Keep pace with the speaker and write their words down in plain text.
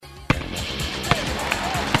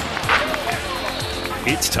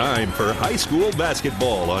It's time for high school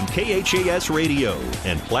basketball on KHAS Radio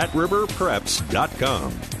and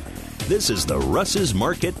PlatteRiverPreps.com. This is the Russ's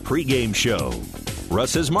Market pregame show.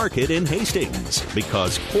 Russ's Market in Hastings,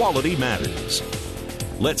 because quality matters.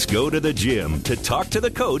 Let's go to the gym to talk to the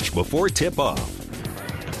coach before tip-off.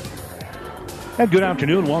 And good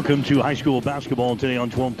afternoon. Welcome to high school basketball today on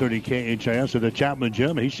 1230 KHIS at the Chapman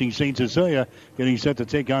Gym. Hastings St. Cecilia getting set to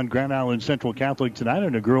take on Grand Island Central Catholic tonight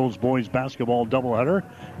in a girls-boys basketball doubleheader.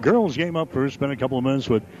 Girls game up first. Spend a couple of minutes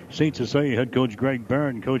with St. Cecilia head coach Greg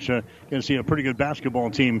Barron. Coach, going to see a pretty good basketball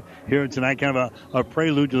team here tonight. Kind of a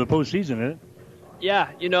prelude to the postseason, isn't it? Yeah,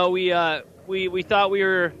 you know, we thought we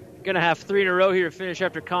were going to have three in a row here to finish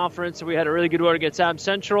after conference. So we had a really good one against Am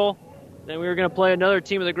Central. Then we were going to play another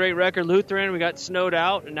team with a great record, Lutheran. We got snowed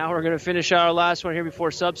out, and now we're going to finish our last one here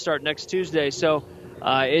before sub start next Tuesday. So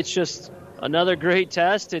it's just another great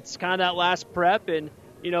test. It's kind of that last prep, and,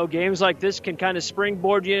 you know, games like this can kind of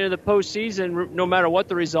springboard you into the postseason no matter what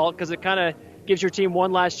the result, because it kind of gives your team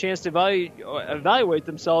one last chance to evaluate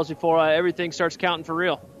themselves before everything starts counting for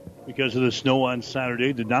real. Because of the snow on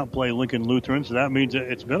Saturday, did not play Lincoln Lutheran, so that means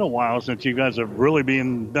it's been a while since you guys have really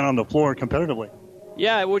been on the floor competitively.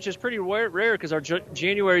 Yeah, which is pretty rare because our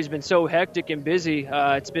January's been so hectic and busy.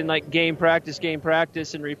 It's been like game practice,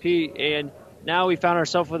 and repeat. And now we found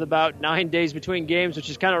ourselves with about 9 days between games, which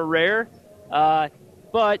is kind of rare.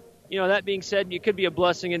 But, you know, that being said, it could be a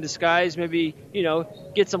blessing in disguise. Maybe, you know,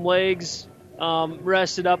 get some legs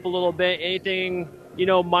rested up a little bit. Anything, you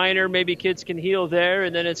know, minor, maybe kids can heal there.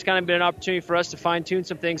 And then it's kind of been an opportunity for us to fine-tune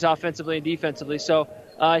some things offensively and defensively. So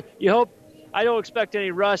you hope. I don't expect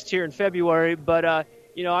any rust here in February, but,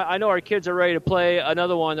 you know, I know our kids are ready to play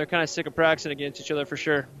another one. They're kind of sick of practicing against each other for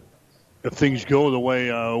sure. If things go the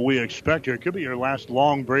way we expect here, it could be your last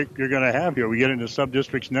long break you're going to have here. We get into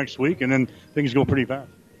sub-districts next week, and then things go pretty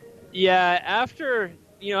fast. Yeah, after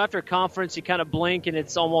conference, you kind of blink, and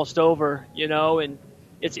it's almost over, you know, and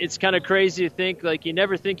it's kind of crazy to think, like, you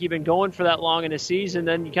never think you've been going for that long in a season.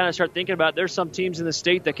 Then you kind of start thinking about there's some teams in the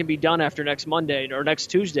state that can be done after next Monday or next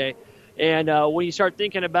Tuesday. And when you start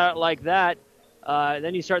thinking about it like that,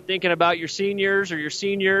 then you start thinking about your seniors or your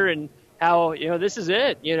senior and how, you know, this is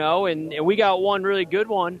it, you know, and we got one really good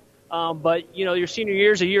one. But, you know, your senior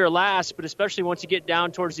year's a year last, but especially once you get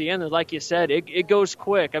down towards the end, like you said, it goes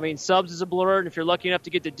quick. I mean, subs is a blur, and if you're lucky enough to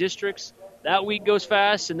get to districts, that week goes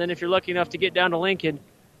fast. And then if you're lucky enough to get down to Lincoln,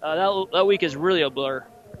 that week is really a blur.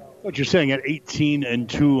 What you're saying at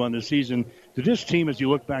 18-2 on the season, did this team, as you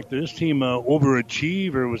look back,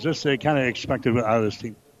 overachieve, or was this kind of expected out of this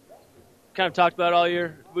team? Kind of talked about all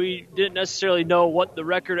year. We didn't necessarily know what the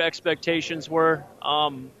record expectations were,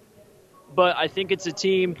 but I think it's a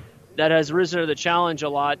team that has risen to the challenge a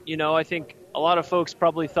lot. You know, I think a lot of folks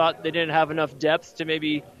probably thought they didn't have enough depth to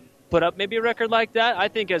maybe put up maybe a record like that. I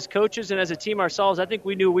think as coaches and as a team ourselves, I think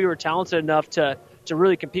we knew we were talented enough to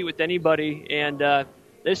really compete with anybody, and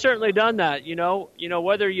they've certainly done that. You know,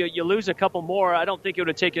 whether you lose a couple more, I don't think it would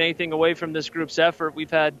have taken anything away from this group's effort.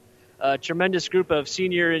 We've had a tremendous group of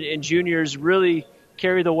senior and juniors really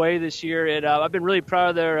carry the way this year, and I've been really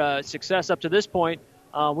proud of their success up to this point.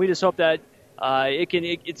 We just hope that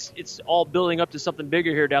it's all building up to something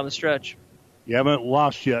bigger here down the stretch. You haven't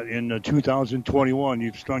lost yet in 2021.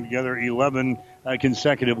 You've strung together 11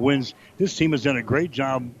 consecutive wins. This team has done a great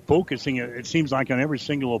job focusing, it seems like, on every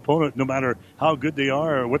single opponent, no matter how good they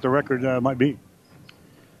are or what the record might be.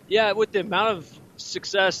 Yeah, with the amount of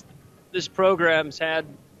success this program's had,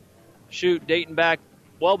 dating back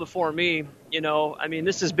well before me, you know, I mean,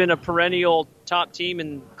 this has been a perennial top team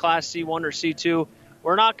in Class C1 or C2.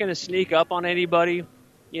 We're not going to sneak up on anybody.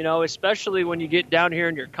 You know, especially when you get down here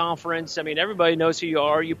in your conference. I mean, everybody knows who you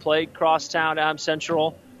are. You play crosstown, Am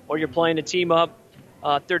Central, or you're playing a team up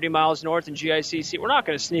 30 miles north in GICC. We're not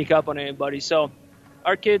going to sneak up on anybody. So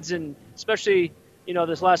our kids, and especially, you know,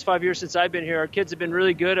 this last 5 years since I've been here, our kids have been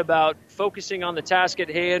really good about focusing on the task at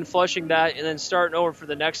hand, flushing that, and then starting over for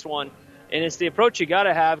the next one. And it's the approach you got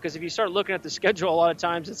to have, because if you start looking at the schedule a lot of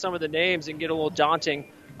times and some of the names and get a little daunting,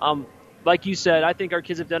 like you said, I think our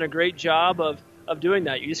kids have done a great job of doing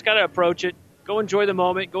that. You just got to approach it, go enjoy the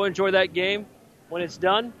moment, go enjoy that game. When it's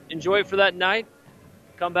done, enjoy it for that night,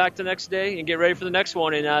 come back the next day and get ready for the next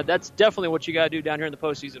one. And that's definitely what you got to do down here in the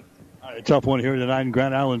postseason. All right, a tough one here tonight in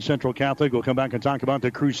Grand Island Central Catholic. We'll come back and talk about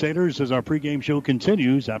the Crusaders as our pregame show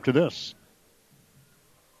continues after this.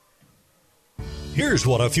 Here's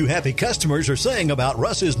what a few happy customers are saying about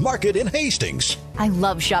Russ's Market in Hastings. I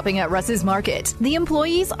love shopping at Russ's Market. The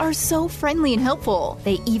employees are so friendly and helpful.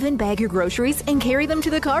 They even bag your groceries and carry them to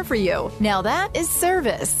the car for you. Now that is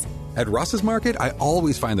service. At Russ's Market, I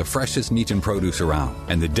always find the freshest meat and produce around,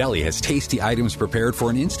 and the deli has tasty items prepared for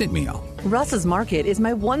an instant meal. Russ's Market is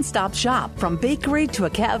my one-stop shop, from bakery to a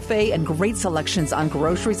cafe, and great selections on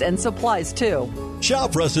groceries and supplies, too.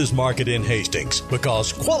 Shop Russ's Market in Hastings,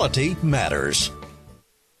 because quality matters.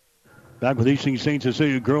 Back with Hastings St.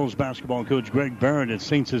 Cecilia girls basketball coach Greg Barrett at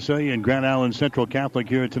St. Cecilia and Grand Island Central Catholic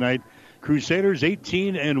here tonight. Crusaders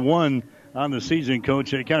 18-1 on the season,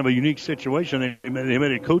 Coach. Kind of a unique situation. They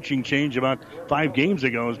made a coaching change about 5 games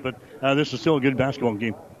ago, but this is still a good basketball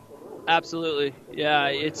game. Absolutely. Yeah,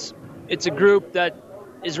 it's a group that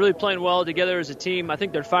is really playing well together as a team. I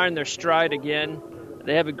think they're finding their stride again.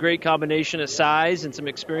 They have a great combination of size and some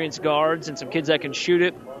experienced guards and some kids that can shoot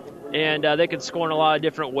it, and they can score in a lot of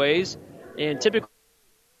different ways. And typically,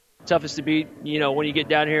 toughest to beat, when you get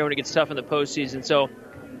down here, when it gets tough in the postseason. So,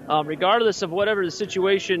 regardless of whatever the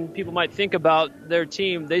situation people might think about their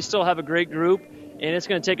team, they still have a great group, and it's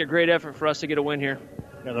going to take a great effort for us to get a win here.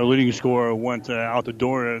 Yeah, their leading scorer went out the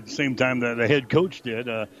door at the same time that the head coach did.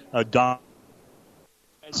 Don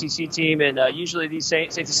GICC team, and usually these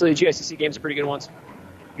St. Cecilia GICC games are pretty good ones.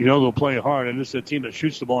 They'll play hard, and this is a team that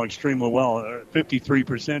shoots the ball extremely well.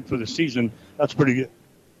 53% for the season. That's pretty good.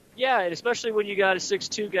 Yeah, and especially when you got a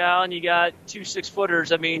 6'2" gal and you got 2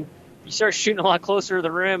 6-footers. I mean, you start shooting a lot closer to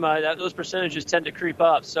the rim, those percentages tend to creep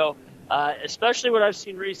up. So, especially what I've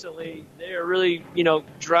seen recently, they are really,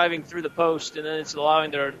 driving through the post, and then it's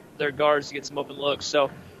allowing their guards to get some open looks.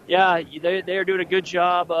 So, yeah, they are doing a good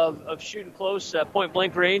job of shooting close at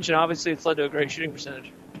point-blank range, and obviously it's led to a great shooting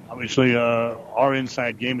percentage. Obviously, our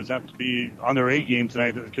inside game is have to be on their A game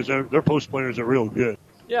tonight because their post players are real good.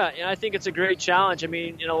 Yeah, and I think it's a great challenge. I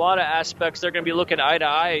mean, in a lot of aspects, they're going to be looking eye to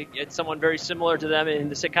eye at someone very similar to them and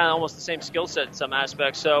kind of almost the same skill set in some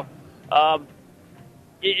aspects. So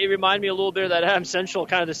it reminded me a little bit of that Adams Central,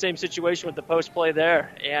 kind of the same situation with the post play there.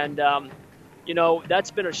 And,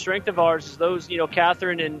 that's been a strength of ours is those,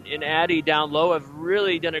 Catherine and Addie down low have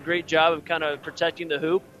really done a great job of kind of protecting the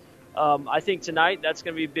hoop. I think tonight that's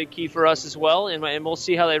going to be a big key for us as well, and we'll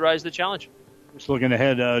see how they rise to the challenge. Just looking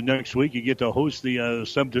ahead, next week you get to host the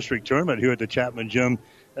sub-district tournament here at the Chapman Gym.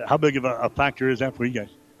 How big of a factor is that for you guys?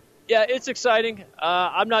 Yeah, it's exciting.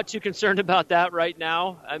 I'm not too concerned about that right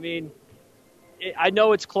now. I mean, I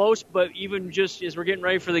know it's close, but even just as we're getting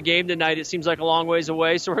ready for the game tonight, it seems like a long ways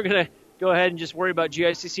away. So we're going to go ahead and just worry about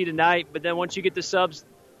GICC tonight. But then once you get the subs,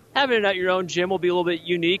 having it at your own gym will be a little bit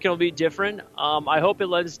unique and it'll be different. I hope it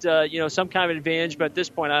lends to some kind of advantage, but at this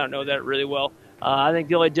point I don't know that really well. I think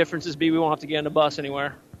the only difference is we won't have to get on the bus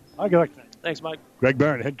anywhere. I like that. Thanks, Mike. Greg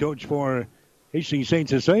Barrett, head coach for Hastings St.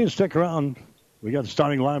 Cecilia. Stick around. We got the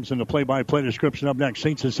starting lineups and the play-by-play description up next.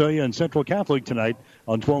 St. Cecilia and Central Catholic tonight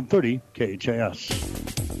on 1230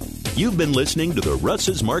 KHAS. You've been listening to the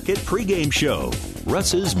Russ's Market pregame show.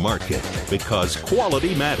 Russ's Market, because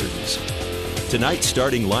quality matters. Tonight's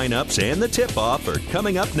starting lineups and the tip-off are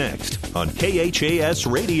coming up next on KHAS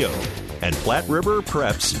Radio and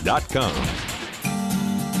PlatteRiverPreps.com.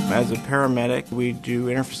 As a paramedic, we do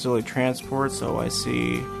interfacility transport, so I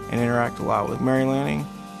see and interact a lot with Mary Lanning.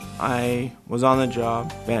 I was on the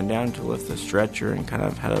job, bent down to lift the stretcher, and kind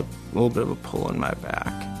of had a little bit of a pull in my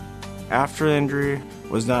back. After the injury,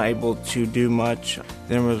 was not able to do much,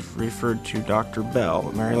 then was referred to Dr.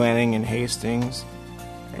 Bell, Mary Lanning in Hastings,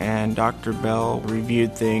 and Dr. Bell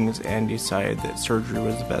reviewed things and decided that surgery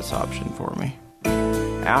was the best option for me.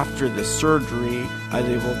 After the surgery, I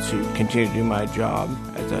was able to continue to do my job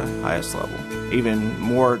at the highest level, even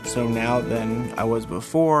more so now than I was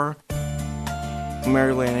before.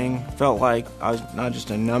 Mary Lanning felt like I was not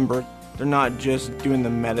just a number. They're not just doing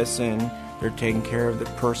the medicine, they're taking care of the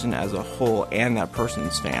person as a whole and that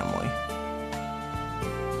person's family.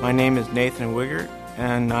 My name is Nathan Wiggert,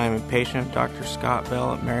 and I'm a patient of Dr. Scott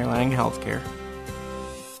Bell at Mary Lanning Healthcare.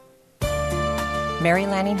 Mary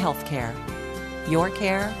Lanning Healthcare. Your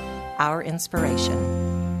care, our inspiration.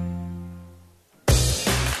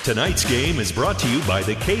 Tonight's game is brought to you by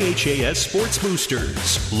the KHAS Sports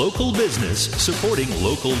Boosters, local business supporting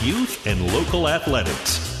local youth and local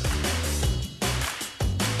athletics.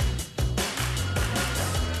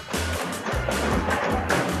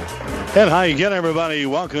 And hi again, everybody.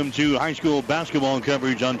 Welcome to high school basketball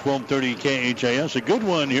coverage on 1230 KHAS. A good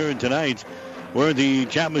one here tonight. We're at the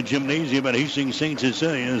Chapman Gymnasium at Hastings St.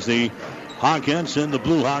 Cecilia as the Hawkettes and the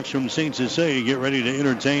Blue Hawks from St. Cecilia get ready to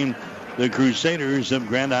entertain the Crusaders of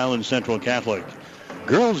Grand Island Central Catholic.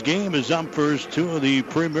 Girls game is up first. Two of the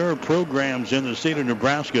premier programs in the state of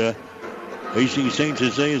Nebraska. Hastings St.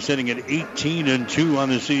 Cecilia is sitting at 18-2 on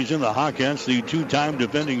the season. The Hawkettes, the two-time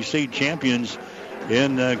defending state champions,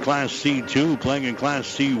 in Class C2, playing in Class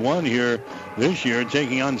C1 here this year,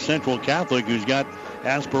 taking on Central Catholic, who's got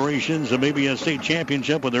aspirations of maybe a state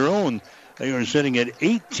championship of their own. They are sitting at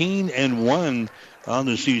 18-1 on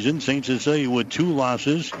the season. St. Cecilia with 2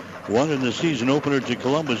 losses, one in the season opener to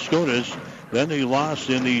Columbus SCOTUS. Then they lost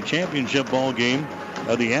in the championship ball game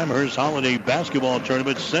of the Amherst Holiday Basketball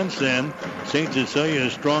Tournament. Since then, St. Cecilia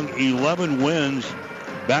has strung 11 wins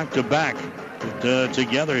back-to-back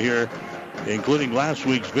together here, including last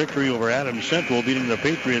week's victory over Adams Central, beating the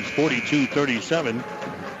Patriots 42-37.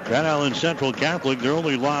 Grand Island Central Catholic, their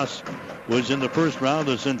only loss was in the first round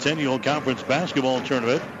of the Centennial Conference Basketball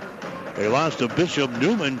Tournament. They lost to Bishop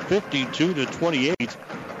Newman 52-28.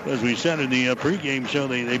 As we said in the pregame show,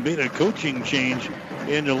 they made a coaching change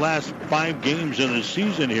in the last 5 games of the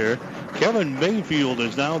season here. Kevin Mayfield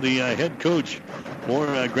is now the head coach for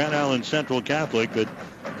Grand Island Central Catholic, but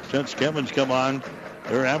since Kevin's come on,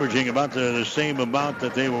 they're averaging about the same amount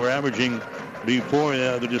that they were averaging before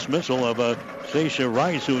the dismissal of Stacia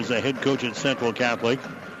Rice, who was the head coach at Central Catholic.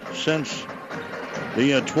 Since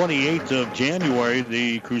the 28th of January,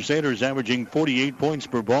 the Crusaders averaging 48 points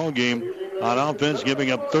per ball game on offense,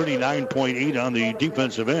 giving up 39.8 on the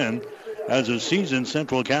defensive end. As a season,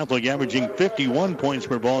 Central Catholic averaging 51 points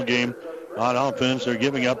per ball game on offense. They're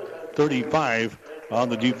giving up 35 on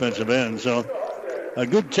the defensive end. So a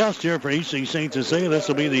good test here for EC St. Cecilia. This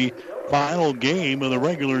will be the final game of the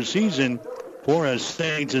regular season for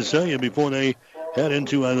St. Cecilia before they head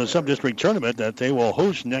into the sub-district tournament that they will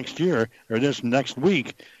host next year, or this next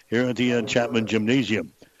week, here at the Chapman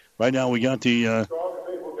Gymnasium. Right now we got the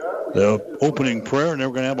opening prayer, and then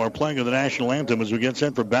we're going to have our playing of the national anthem as we get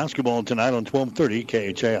set for basketball tonight on 1230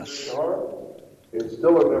 KHAS.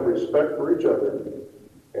 Instill in them respect for each other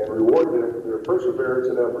and reward them for their perseverance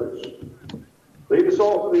and efforts. Lead us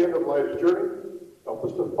all to the end of life's journey. Help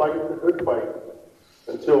us to fight the good fight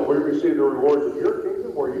until we receive the rewards of your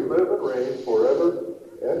kingdom where you live and reign forever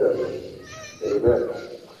and ever. Amen.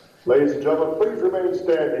 Ladies and gentlemen, please remain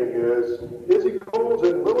standing as Izzy Coles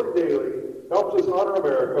and Lily Daly helps us honor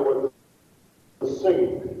America with the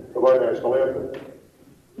singing of our national anthem.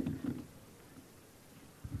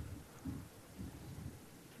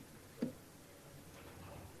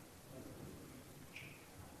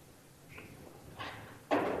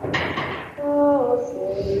 Oh,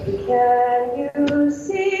 say, can you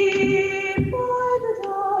see by the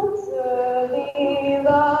dawn's early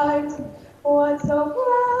light what so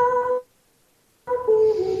proudly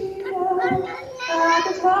began at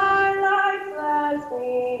the twilight's last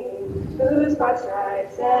gleaming, whose broad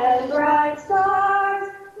stripes and bright stars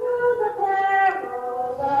through the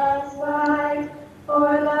perilous fight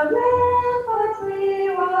o'er the ramparts we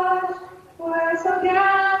watched were so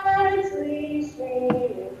gallantly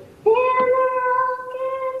streaming. In the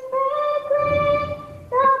rocket's red glare,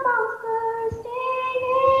 the bombs bursting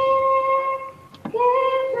air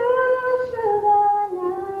came through the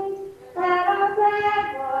night, that our flag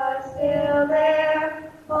was still there.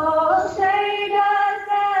 Oh, say does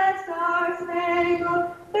that star-spangled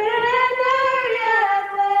banner yet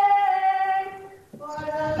wave for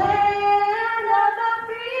the land of the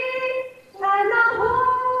free and the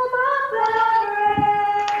home of the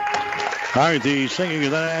brave. All right, the singing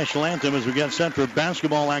of the national anthem as we get set for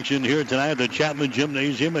basketball action here tonight at the Chapman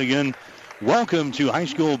Gymnasium. Again, welcome to high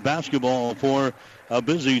school basketball for a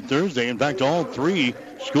busy Thursday. In fact, all 3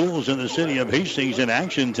 schools in the city of Hastings in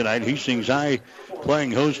action tonight. Hastings High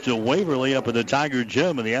playing host to Waverly up at the Tiger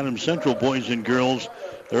Gym, and the Adams Central boys and girls,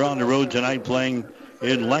 they're on the road tonight playing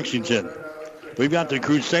in Lexington. We've got the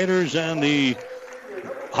Crusaders and the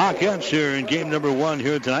Hawkettes here in game number 1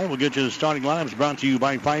 here tonight. We'll get you the starting lineups brought to you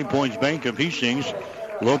by 5 Points Bank of Hastings.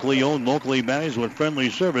 Locally owned, locally managed with friendly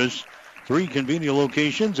service. 3 convenient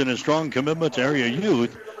locations and a strong commitment to area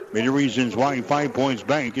youth. Many reasons why 5 Points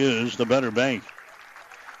Bank is the better bank.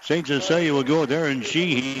 St. Cecilia will go with Aaron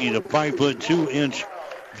Sheehy, the 5'2"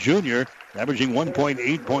 junior, averaging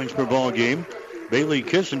 1.8 points per ball game. Bailey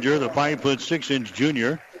Kissinger, the 5'6"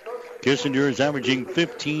 junior. Kissinger is averaging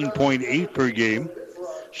 15.8 per game.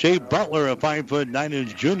 Shea Butler, a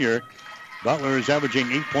 5'9" junior. Butler is averaging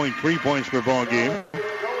 8.3 points per ball game.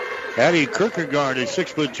 Addie Kierkegaard, a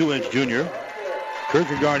 6'2" junior.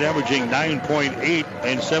 Kierkegaard averaging 9.8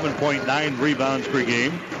 and 7.9 rebounds per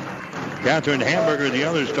game. Catherine Hamburger, the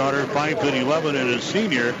other starter, 5'11" and a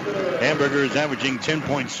senior. Hamburger is averaging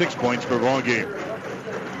 10.6 points per ball game.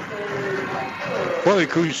 For the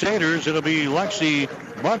Crusaders, it'll be Lexi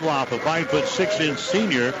Mudloff, a 5'6"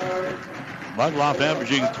 senior. Mudloff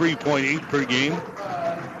averaging 3.8 per game.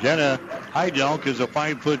 Jenna Heidelk is a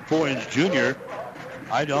 5'4" junior.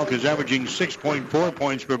 Heidelk is averaging 6.4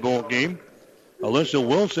 points per ball game. Alyssa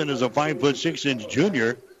Wilson is a 5'6"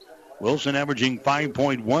 junior. Wilson averaging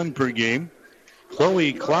 5.1 per game.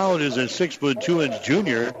 Chloe Cloud is a 6'2"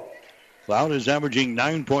 junior. Cloud is averaging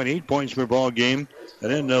 9.8 points per ball game.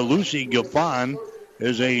 And then Lucy Gaffon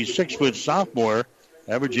is a 6' sophomore,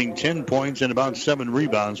 averaging 10 points and about 7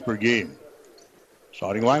 rebounds per game.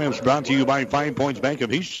 Starting lineups brought to you by 5 Points Bank of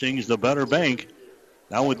Hastings, the better bank.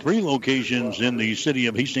 Now with 3 locations in the city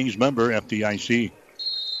of Hastings, member FDIC.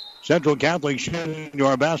 Central Catholic shooting to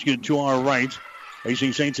our basket to our right.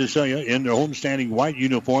 Hastings St. Cecilia in their homestanding white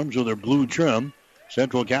uniforms with their blue trim.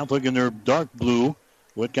 Central Catholic in their dark blue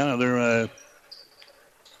with kind of their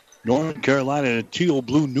North Carolina teal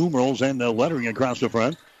blue numerals and lettering across the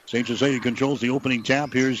front. St. Cecilia controls the opening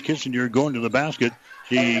tap. Here's Kissinger going to the basket.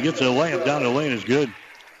 She gets a layup down the lane. It's good.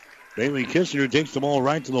 Bailey Kissinger takes the ball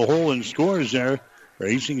right to the hole and scores there. For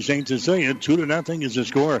Hastings St. Cecilia, 2-0 is the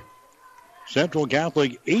score. Central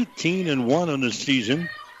Catholic 18-1 on the season.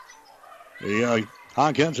 The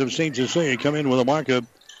Hawkins of St. Cecilia come in with a mark of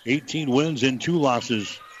 18 wins and 2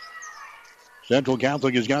 losses. Central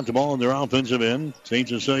Catholic has got the ball in their offensive end. St.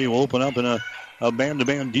 Cecilia will open up in a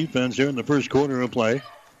man-to-man defense here in the first quarter of play.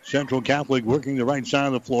 Central Catholic working the right side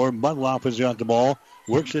of the floor. Mudloff has got the ball.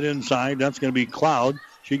 Works it inside. That's going to be Cloud.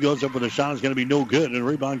 She goes up with a shot. It's going to be no good. And the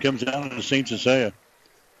rebound comes down to St. Cecilia.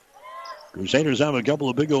 Crusaders have a couple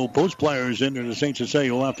of big old post players in there that St.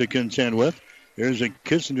 Cecilia will have to contend with. Here's a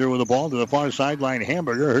Kissinger with the ball to the far sideline.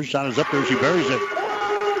 Hamburger. Her shot is up there. She buries it.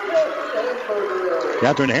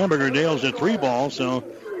 Catherine Hamburger nails a 3 ball. So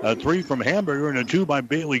a 3 from Hamburger and a 2 by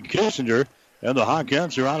Bailey Kissinger. And the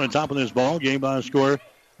Hawkins are out on top of this ball game by a score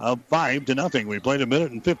of 5-0. We played 1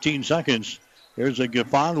 minute and 15 seconds. Here's a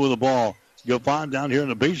Gaffon with the ball. Gaffon down here on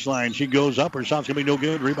the baseline. She goes up. Her shot's going to be no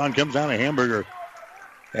good. Rebound comes down to Hamburger.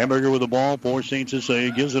 Hamburger with the ball for St. Cecilia.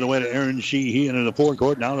 Gives it away to Aaron Sheehy into the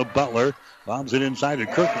forecourt. Now to Butler. Bombs it inside to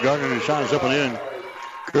Kierkegaard, and the shot is up and in.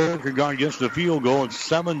 Kierkegaard gets the field goal. It's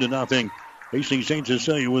 7-0. Hastings St.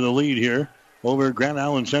 Cecilia with a lead here over Grand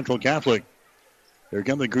Island Central Catholic. Here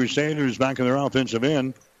come the Crusaders back in their offensive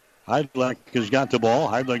end. Heidlich has got the ball.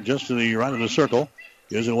 Heidlich just to the right of the circle.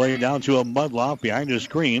 Gives it away down to a Mudloff behind the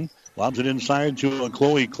screen. Lobs it inside to a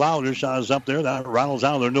Chloe Cloud. Her shot is up there. That rattles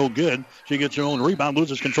out of there. No good. She gets her own rebound.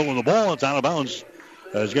 Loses control of the ball. It's out of bounds.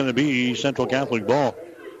 It's going to be Central Catholic ball.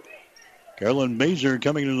 Carolyn Mazer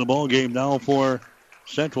coming into the ball game now for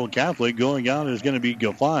Central Catholic. Going out is going to be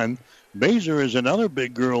Gaffon. Mazer is another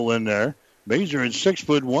big girl in there. Mazer is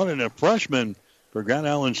 6'1" and a freshman for Grand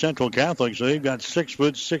Island Central Catholic. So they've got 6'6",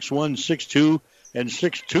 6'1", 6'2", and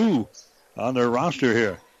 6'2" on their roster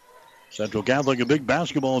here. Central Catholic, a big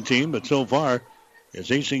basketball team, but so far it's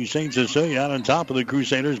Hastings St. Cecilia out on top of the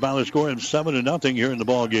Crusaders by the score of 7-0 here in the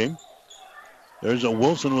ball game. There's a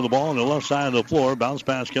Wilson with the ball on the left side of the floor. Bounce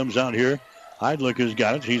pass comes out here. Heidlich has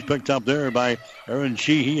got it. He's picked up there by Aaron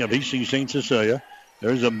Sheehy of Hastings St. Cecilia.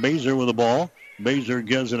 There's a Mazer with the ball. Mazer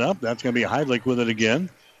gives it up. That's going to be Heidlich with it again.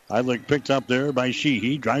 Heidlich picked up there by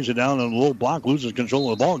Sheehy. Drives it down on a low block. Loses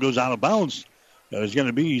control of the ball. Goes out of bounds. It's going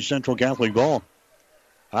to be Central Catholic ball.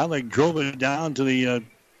 Heidlich drove it down to the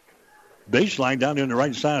baseline down here on the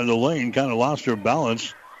right side of the lane. Kind of lost her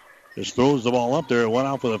balance. Just throws the ball up there. It went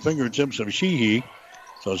off with the fingertips of Sheehy.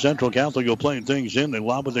 So Central Catholic will play things in. They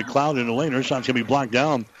lob with the Cloud in the lane. Her shot's going to be blocked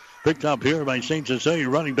down. Picked up here by St. Cecilia.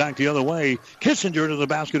 Running back the other way. Kissinger to the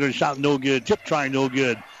basket. Her shot no good. Tip try no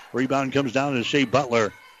good. Rebound comes down to Shea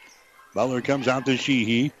Butler. Butler comes out to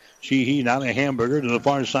Sheehy. Sheehy now to Hamburger to the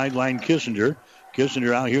far sideline. Kissinger.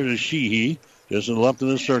 Kissinger out here to Sheehy. Just to the left of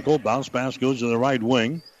the circle. Bounce pass goes to the right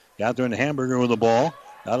wing. Catherine Hamburger with the ball.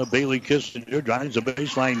 Out of Bailey Kissinger. Drives the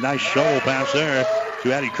baseline. Nice shovel pass there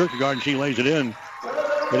to Addie Kierkegaard, and she lays it in.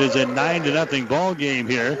 It is a 9-0 ball game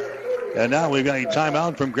here. And now we've got a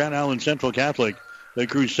timeout from Grand Island Central Catholic. The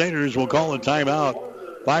Crusaders will call a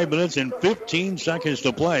timeout. 5 minutes and 15 seconds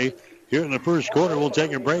to play. Here in the first quarter, we'll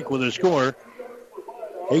take a break with a score.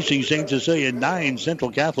 Hastings St. Cecilia 9, Central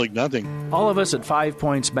Catholic nothing. All of us at 5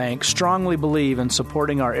 Points Bank strongly believe in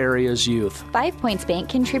supporting our area's youth. 5 Points Bank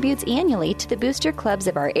contributes annually to the booster clubs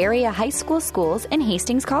of our area high school schools and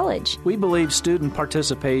Hastings College. We believe student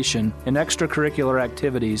participation in extracurricular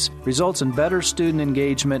activities results in better student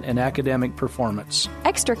engagement and academic performance.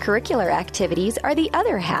 Extracurricular activities are the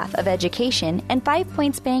other half of education, and 5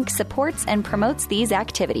 Points Bank supports and promotes these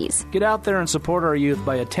activities. Get out there and support our youth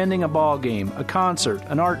by attending a ball game, a concert,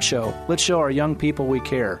 an art show. Let's show our young people we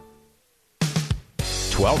care.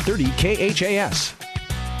 1230 KHAS.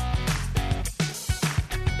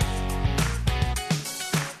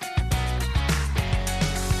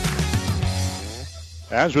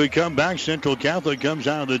 As we come back, Central Catholic comes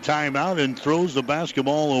out of the timeout and throws the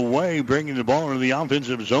basketball away, bringing the ball into the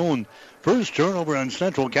offensive zone. First turnover on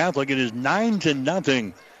Central Catholic. It is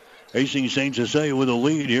 9-0. Hastings St. Cecilia with a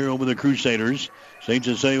lead here over the Crusaders. St.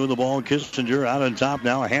 Cecilia with the ball. Kissinger out on top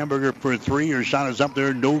now. Hamburger for three. Her shot is up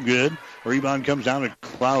there. No good. Rebound comes down to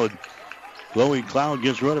Cloud. Chloe Cloud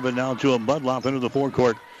gets rid of it now to a Mudlop into the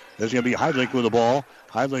forecourt. There's going to be Heidlich with the ball.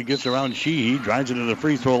 Heidlich gets around Sheehy. Drives it to the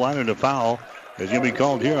free throw line and a foul. It's going to be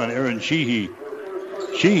called here on Aaron Sheehy.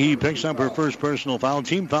 Sheehy picks up her first personal foul.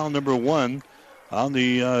 Team foul number 1 on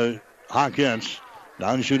the Hawkettes.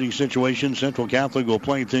 Non-shooting situation. Central Catholic will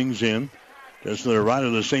play things in. Just to the right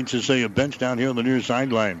of the St. Cecilia bench down here on the near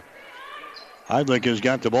sideline. Heidlich has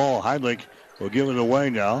got the ball. Heidlich will give it away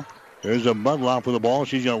now. There's a Mudlop with the ball.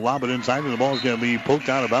 She's going to lob it inside, and the ball's going to be poked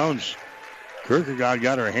out of bounds. Kierkegaard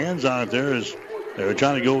got her hands on it there as they were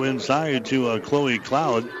trying to go inside to Chloe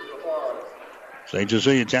Cloud. St.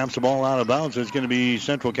 Cecilia taps the ball out of bounds. It's going to be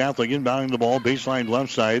Central Catholic inbounding the ball, baseline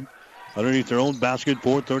left side. Underneath their own basket,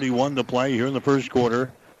 4:31 to play here in the first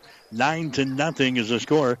quarter. 9-0 is the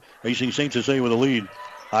score. Hastings St. Cecilia with a lead.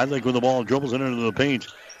 Heidlich with the ball, dribbles it into the paint.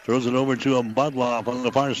 Throws it over to a Mudlop on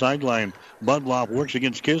the far sideline. Mudlop works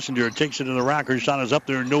against Kissinger, takes it to the rack. Her shot is up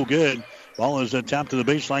there, no good. Ball is tapped to the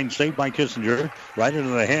baseline, saved by Kissinger. Right into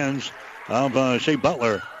the hands of Shea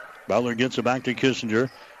Butler. Butler gets it back to Kissinger.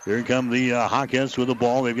 Here come the Hawkettes with the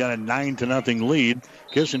ball. They've got a 9-0 lead.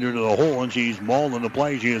 Kissinger to the hole, and she's mauled in the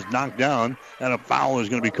play. She is knocked down, and a foul is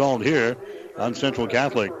going to be called here on Central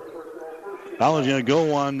Catholic. Foul is going to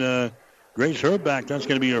go on Grace Herbeck. That's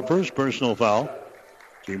going to be her first personal foul.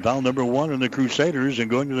 Team foul number 1 in the Crusaders, and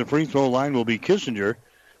going to the free throw line will be Kissinger.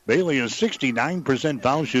 Bailey is 69%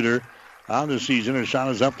 foul shooter on the season. Her shot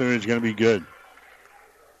is up there. It's going to be good.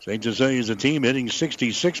 St. Cecilia is a team hitting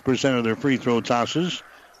 66% of their free throw tosses.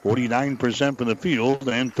 49% from the field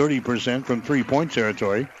and 30% from three-point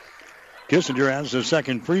territory. Kissinger has the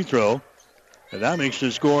second free throw, and that makes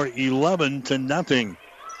the score 11-0.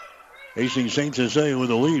 Hastings St. Cecilia with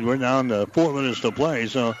the lead. We're down to 4 minutes to play,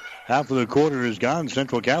 so half of the quarter is gone.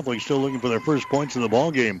 Central Catholic still looking for their first points of the ball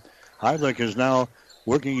game. Heidlich is now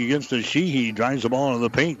working against the Sheehy. Drives the ball into the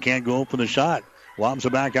paint. Can't go for the shot. Lobs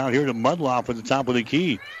it back out here to Mudlop at the top of the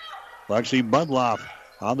key. Lexi Mudlop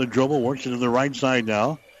on the dribble. Works it to the right side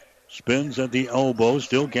now. Spins at the elbow.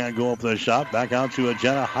 Still can't go up for the shot. Back out to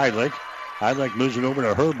Jenna Heidlich. Heidlich moves it over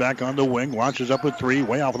to her back on the wing. Launches up with three.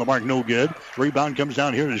 Way off of the mark. No good. Rebound comes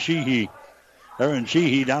down here to Sheehy. Aaron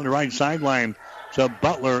Sheehy down the right sideline to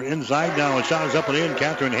Butler. Inside now. A shot is up and in.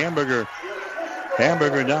 Catherine Hamburger.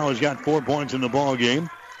 Hamburger now has got 4 points in the ball game.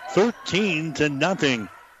 13-0.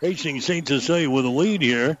 Hastings St. Cecilia with a lead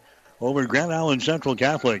here over Grand Island Central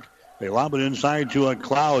Catholic. They lob it inside to a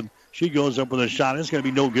Cloud. She goes up with a shot. It's going to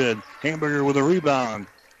be no good. Hamburger with a rebound.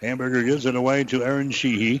 Hamburger gives it away to Aaron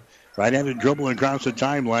Sheehy. Right-handed dribble across the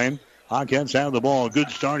timeline. Hawkettes have the ball. Good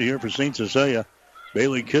start here for St. Cecilia.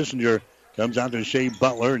 Bailey Kissinger comes out to Shea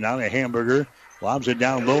Butler. Now to Hamburger. Lobs it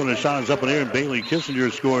down low, and the shot is up in the air, and Bailey Kissinger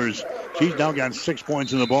scores. She's now got 6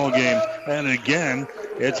 points in the ball game. And again,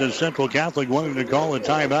 it's a Central Catholic wanting to call a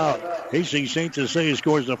timeout. Hastings St. Cecilia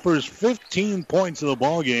scores the first 15 points of the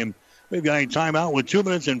ball game. We've got a timeout with 2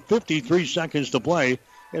 minutes and 53 seconds to play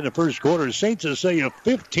in the first quarter. St. Cecilia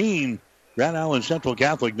 15, Grand Island Central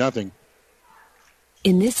Catholic nothing.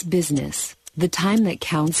 In this business, the time that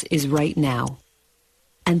counts is right now.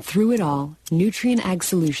 And through it all, Nutrien Ag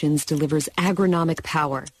Solutions delivers agronomic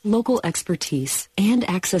power, local expertise, and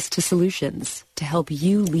access to solutions to help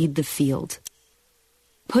you lead the field.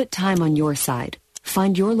 Put time on your side.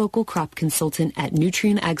 Find your local crop consultant at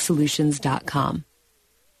nutrienagsolutions.com.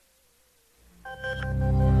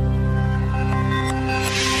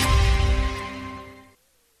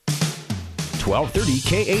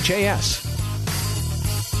 1230 KHAS.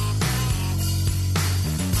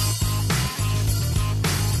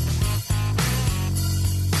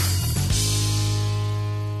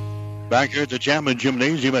 Back here at the Chapman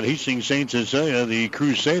Gymnasium at Hastings St. Cecilia, the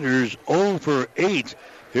Crusaders 0 for 8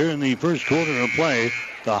 here in the first quarter of play.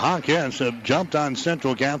 The Hawkettes have jumped on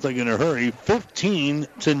Central Catholic in a hurry,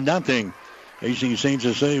 15-0. Hastings St.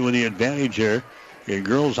 Cecilia with the advantage here in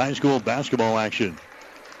girls high school basketball action.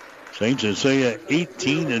 St. Cecilia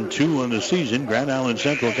 18-2 on the season. Grand Island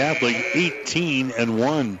Central Catholic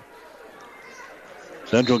 18-1.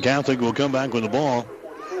 Central Catholic will come back with the ball.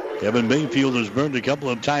 Kevin Mayfield has burned a couple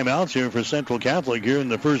of timeouts here for Central Catholic here in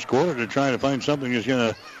the first quarter to try to find something that's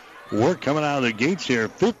going to work coming out of the gates here.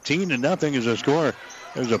 15-0 is the score.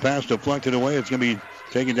 There's a pass deflected away. It's going to be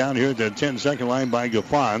taken down here at the 10-second line by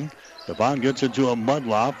Gaffon. Gavon gets into a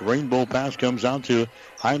Mudloff. Rainbow pass comes out to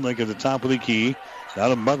Heinlich at the top of the key. Now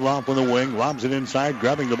to Mudloff on the wing. Lobs it inside,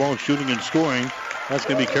 grabbing the ball, shooting and scoring. That's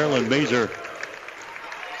going to be Carolyn Mazer.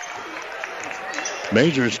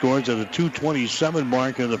 Mazer scores at the 2:27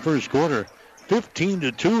 mark in the first quarter.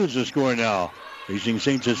 15-2 is the score now. Hastings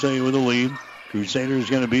St. Cecilia with the lead. Crusaders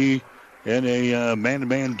going to be in a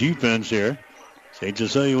man-to-man defense here. St.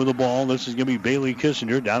 Cecilia with the ball. This is going to be Bailey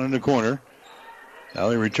Kissinger down in the corner. Now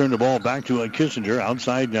they return the ball back to Kissinger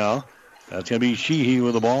outside now. That's going to be Sheehy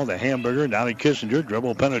with the ball. The Hamburger down to Kissinger.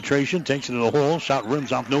 Dribble penetration. Takes it to the hole. Shot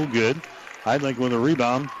rims off. No good. Heidlich with a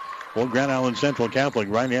rebound. For Grand Island Central Catholic.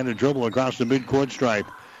 Right-handed dribble across the midcourt stripe.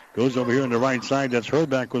 Goes over here on the right side. That's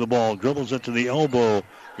Herbeck with the ball. Dribbles it to the elbow.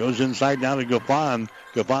 Goes inside now to Gaffon.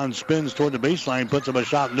 Gaffon spins toward the baseline. Puts up a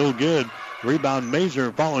shot. No good. Rebound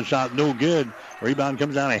Mazer. Follow shot. No good. Rebound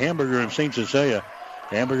comes down to Hamburger of St. Cecilia.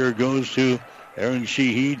 Hamburger goes to Aaron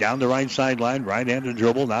Sheehy down the right sideline. Right-handed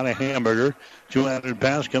dribble. Not a Hamburger. Two-handed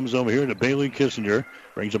pass comes over here to Bailey Kissinger.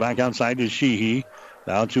 Brings it back outside to Sheehy.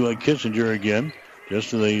 Now to Kissinger again.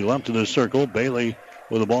 Just to the left of the circle. Bailey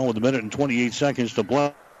with the ball with a minute and 28 seconds to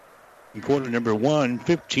play. In quarter number 1,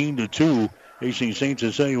 15-2. Hastings St.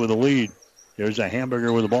 Cecilia with the lead. There's a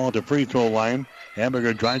Hamburger with the ball at the free throw line.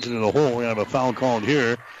 Hamburger drives it in the hole. We have a foul called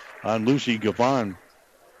here on Lucy Gaffon.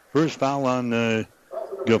 First foul on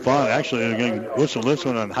Gaffon. Actually, they're going to whistle this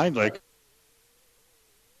one on Heidlich.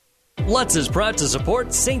 Lutz is proud to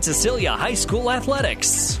support St. Cecilia High School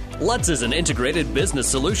athletics. Lutz is an integrated business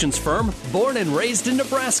solutions firm born and raised in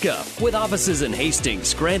Nebraska with offices in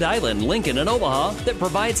Hastings, Grand Island, Lincoln, and Omaha that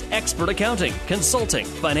provides expert accounting, consulting,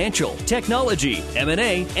 financial, technology,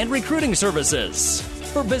 M&A, and recruiting services.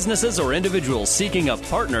 For businesses or individuals seeking a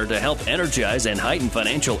partner to help energize and heighten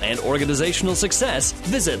financial and organizational success,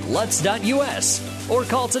 visit lutz.us or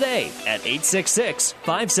call today at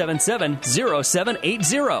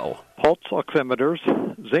 866-577-0780. Pulse oximeters,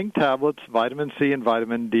 zinc tablets, vitamin C and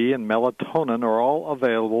vitamin D, and melatonin are all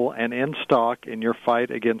available and in stock in your fight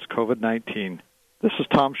against COVID-19. This is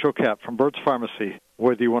Tom Choquette from Burt's Pharmacy.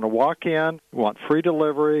 Whether you want to walk in, want free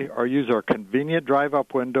delivery, or use our convenient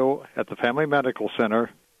drive-up window at the Family Medical Center,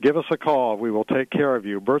 give us a call. We will take care of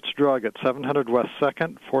you. Burt's Drug at 700 West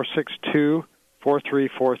 2nd,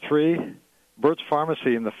 462-4343. Burt's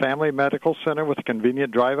Pharmacy in the Family Medical Center with a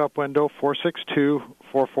convenient drive-up window,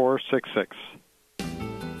 462-4466.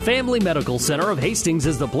 Family Medical Center of Hastings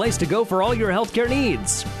is the place to go for all your healthcare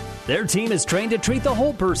needs. Their team is trained to treat the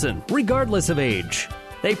whole person, regardless of age.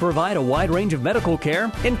 They provide a wide range of medical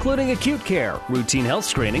care, including acute care, routine health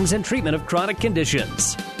screenings, and treatment of chronic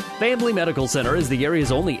conditions. Family Medical Center is the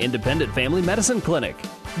area's only independent family medicine clinic.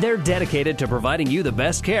 They're dedicated to providing you the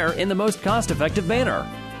best care in the most cost-effective manner.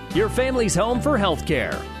 Your family's home for health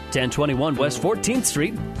care. 1021 West 14th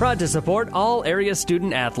Street, proud to support all area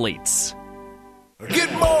student athletes.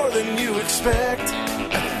 Get more than you expect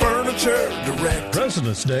at Furniture Direct.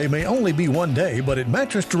 President's Day may only be one day, but at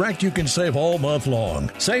Mattress Direct you can save all month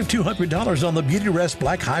long. Save $200 on the Beauty Rest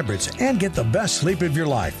Black Hybrids and get the best sleep of your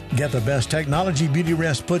life. Get the best technology Beauty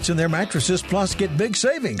Rest puts in their mattresses, plus get big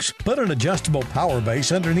savings. Put an adjustable power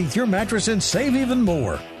base underneath your mattress and save even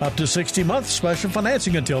more. Up to 60 months special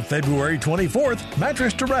financing until February 24th.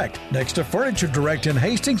 Mattress Direct, next to Furniture Direct in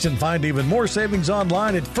Hastings, and find even more savings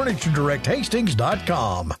online at FurnitureDirectHastings.com.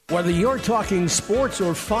 Whether you're talking sports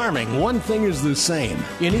or farming, one thing is the same.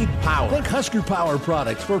 You need power. Think Husker Power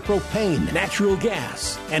products for propane, natural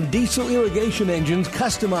gas, and diesel irrigation engines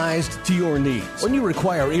customized to your needs. When you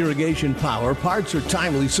require irrigation power, parts, or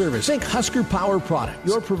timely service, think Husker Power products,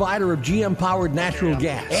 your provider of GM-powered natural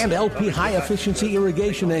gas and LP high-efficiency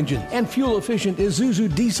irrigation engine and fuel-efficient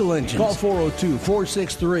Isuzu diesel engines. Call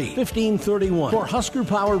 402-463-1531 for Husker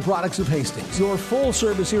Power products of Hastings, your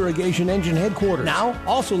full-service irrigation engine headquarters. Now,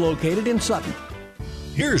 also located in Sutton.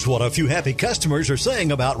 Here's what a few happy customers are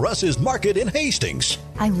saying about Russ's Market in Hastings.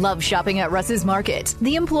 I love shopping at Russ's Market.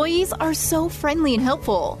 The employees are so friendly and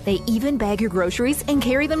helpful. They even bag your groceries and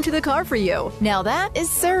carry them to the car for you. Now that is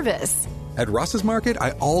service. At Russ's Market,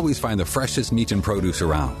 I always find the freshest meat and produce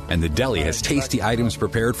around, and the deli has tasty items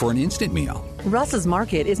prepared for an instant meal. Russ's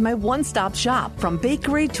Market is my one-stop shop, from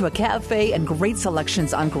bakery to a cafe, and great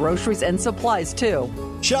selections on groceries and supplies, too.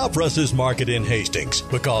 Shop Russ's Market in Hastings,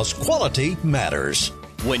 because quality matters.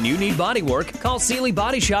 When you need body work, call Seeley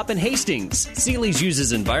Body Shop in Hastings. Seeley's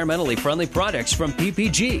uses environmentally friendly products from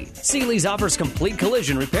PPG. Seeley's offers complete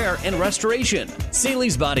collision repair and restoration.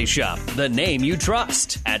 Seeley's Body Shop, the name you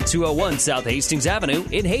trust, at 201 South Hastings Avenue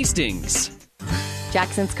in Hastings.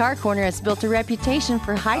 Jackson's Car Corner has built a reputation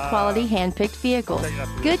for high-quality hand-picked vehicles.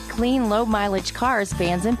 Good, clean, low-mileage cars,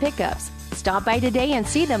 vans, and pickups. Stop by today and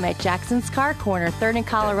see them at Jackson's Car Corner, 3rd and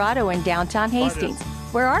Colorado in downtown Hastings,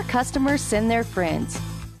 where our customers send their friends.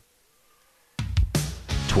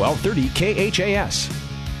 1230 KHAS.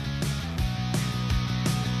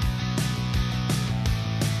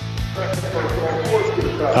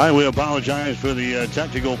 All right, we apologize for the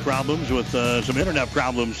technical problems with some internet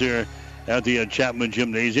problems here at the Chapman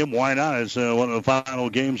Gymnasium. Why not? It's one of the final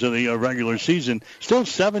games of the regular season. Still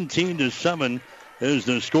 17-7 is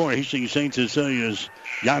the score. Hastings St. Cecilia's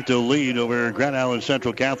got the lead over Grand Island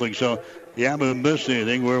Central Catholic. So you haven't missed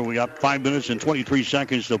anything. Where we got 5 minutes and 23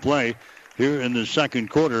 seconds to play here in the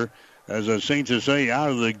second quarter as St. Cecilia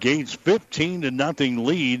out of the gates, 15-0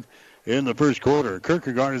 lead in the first quarter.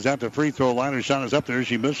 Kierkegaard is at the free throw line. Her shot is up there.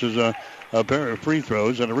 She misses a pair of free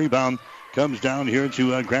throws, and a rebound comes down here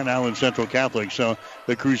to Grand Island Central Catholic. So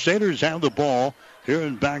the Crusaders have the ball here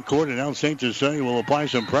in backcourt, and now St. Cecilia will apply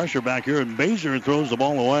some pressure back here, and Mazer throws the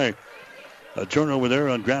ball away. A turnover there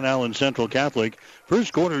on Grand Island Central Catholic.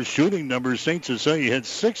 First quarter shooting numbers, St. Cecilia hit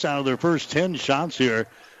 6 out of their first 10 shots here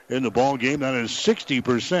in the ball game. That is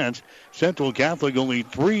 60%. Central Catholic only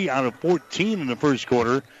 3 out of 14 in the first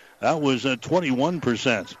quarter. That was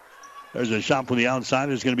 21%. There's a shot from the outside.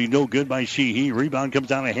 It's going to be no good by Sheehy. Rebound comes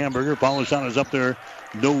down to Hamburger. Follow shot is up there.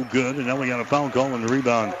 No good. And now we got a foul call on the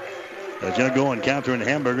rebound. It's going to go on Catherine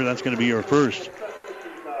Hamburger. That's going to be her first.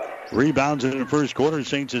 Rebounds in the first quarter.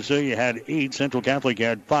 St. Cecilia had 8. Central Catholic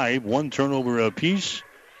had 5. 1 turnover apiece.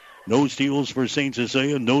 No steals for St.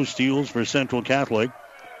 Cecilia. No steals for Central Catholic.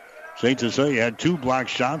 St. Cecilia had 2 block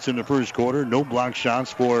shots in the first quarter. No block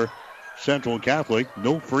shots for Central Catholic.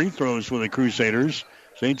 No free throws for the Crusaders.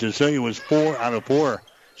 St. Cecilia was 4 out of 4.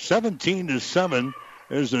 17-7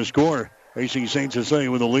 is the score. Facing St. Cecilia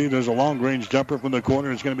with the lead. There's a long-range jumper from the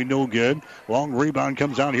corner. It's going to be no good. Long rebound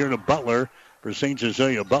comes out here to Butler for St.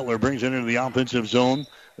 Cecilia. Butler brings it into the offensive zone.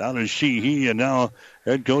 Down to Sheehy, and now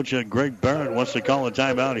head coach Greg Barrett wants to call a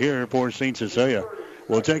timeout here for St. Cecilia.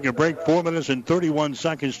 We'll take a break. 4 minutes and 31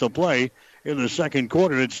 seconds to play in the second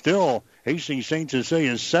quarter. It's still Hastings St.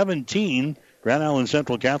 Cecilia 17, Grand Island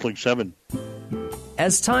Central Catholic 7.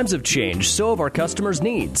 As times have changed, so have our customers'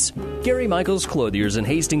 needs. Gary Michaels Clothiers in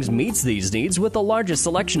Hastings meets these needs with the largest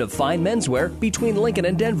selection of fine menswear between Lincoln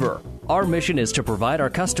and Denver. Our mission is to provide our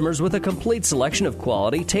customers with a complete selection of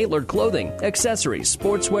quality, tailored clothing, accessories,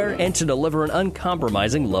 sportswear, and to deliver an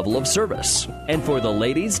uncompromising level of service. And for the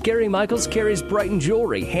ladies, Gary Michaels carries Brighton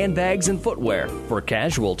jewelry, handbags, and footwear. For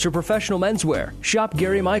casual to professional menswear, shop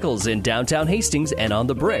Gary Michaels in downtown Hastings and on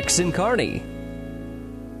the Bricks in Kearney.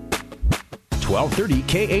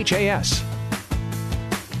 1230 KHAS.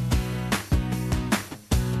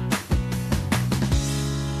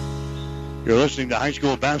 You're listening to high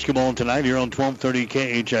school basketball tonight here on 1230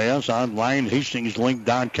 KHAS, online,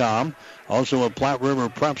 hastingslink.com. Also at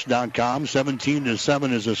PlatteRiverPreps.com.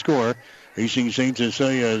 17-7 is the score. Hastings St.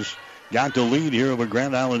 Cecilia has got the lead here over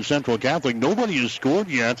Grand Island Central Catholic. Nobody has scored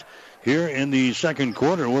yet here in the second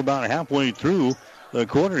quarter. We're about halfway through the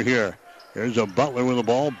quarter here. There's a Butler with the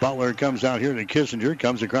ball. Butler comes out here to Kissinger.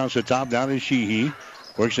 Comes across the top down to Sheehy.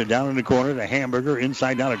 Works it down in the corner to Hamburger.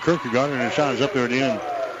 Inside down to Kierkegaard. And her shot is up there at the end.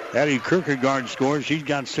 Addie Kierkegaard scores. She's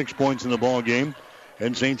got 6 points in the ball game.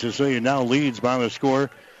 And St. Cecilia now leads by the score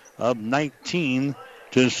of 19-7.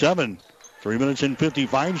 3 minutes and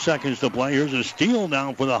 55 seconds to play. Here's a steal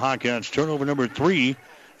now for the Hawkeyes. Turnover number 3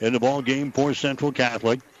 in the ball game for Central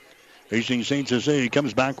Catholic. Hastings St. Cecilia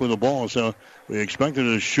comes back with the ball, so we expected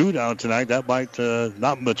a shootout tonight. That might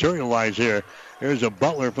not materialize here. Here's a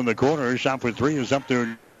Butler from the corner. Her shot for 3 is up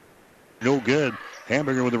there. No good.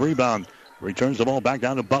 Hamburger with the rebound. Returns the ball back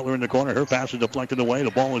down to Butler in the corner. Her pass is deflected away.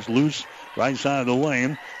 The ball is loose right side of the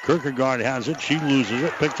lane. Kierkegaard has it. She loses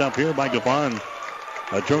it. Picked up here by Gaffon.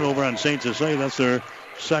 A turnover on St. Cecilia. That's their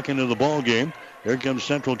second of the ball game. Here comes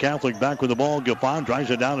Central Catholic back with the ball. Gaffon drives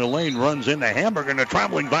it down the lane, runs into Hamburger, and a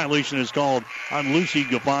traveling violation is called on Lucy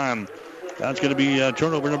Gaffon. That's going to be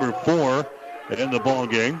turnover number 4 in the ball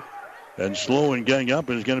game. And slow and getting up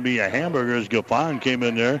is going to be a Hamburger as Gaffon came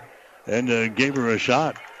in there and gave her a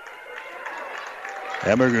shot.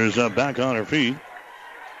 Hamburger is back on her feet.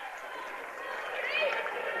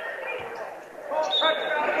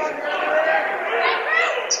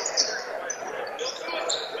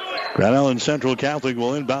 Grand Island Central Catholic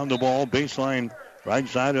will inbound the ball. Baseline right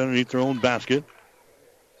side underneath their own basket.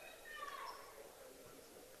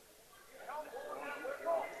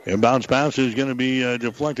 Inbounds pass is going to be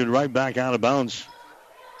deflected right back out of bounds.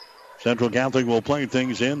 Central Catholic will play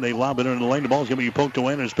things in. They lob it into the lane. The ball's going to be poked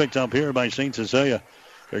away and it's picked up here by St. Cecilia.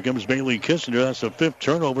 Here comes Bailey Kissinger. That's the 5th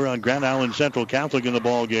turnover on Grand Island Central Catholic in the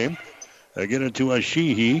ball game. They get it to a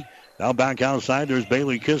Sheehy. Now back outside, there's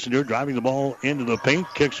Bailey Kissinger driving the ball into the paint,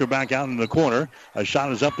 kicks her back out in the corner. A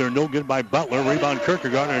shot is up there, no good by Butler. Rebound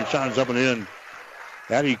Kierkegaard, and shot is up and in.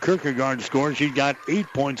 Addie Kierkegaard scores. She's got 8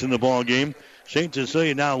 points in the ball game. St.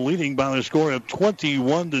 Cecilia now leading by the score of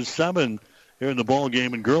 21-7 here in the ball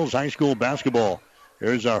game in girls high school basketball.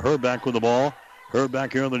 Here's Herbeck with the ball.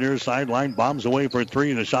 Herbeck here on the near sideline, bombs away for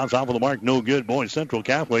three. The shot's off of the mark, no good. Boy, Central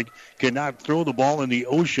Catholic cannot throw the ball in the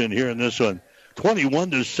ocean here in this one.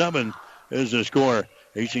 21-7 is the score.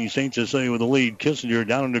 Hastings St. Cecilia with the lead. Kissinger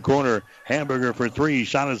down in the corner. Hamburger for three.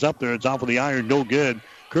 Shot is up there. It's off of the iron. No good.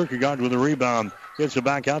 Kierkegaard with a rebound. Gets it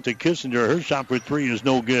back out to Kissinger. Her shot for three is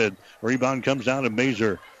no good. Rebound comes down to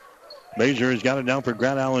Mazer. Mazer has got it down for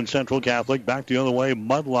Grand Island Central Catholic. Back the other way.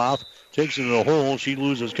 Mudloff takes it to the hole. She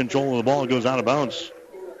loses control of the ball. Goes out of bounds.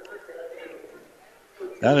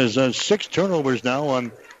 That is 6 turnovers now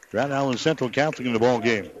on Grand Island Central Catholic in the ball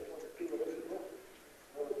game.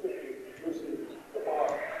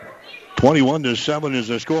 21-7 is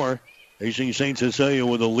the score. Hastings St. Cecilia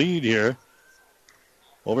with a lead here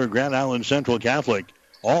over Grand Island Central Catholic.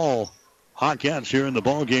 All Hawkettes here in the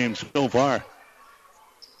ball game so far.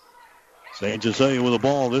 St. Cecilia with the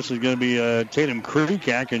ball. This is going to be Tatum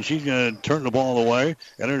Kreekak, and she's going to turn the ball away.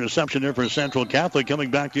 An interception there for Central Catholic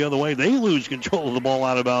coming back the other way. They lose control of the ball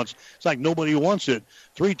out of bounds. It's like nobody wants it.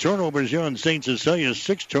 3 turnovers here on St. Cecilia,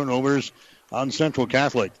 6 turnovers on Central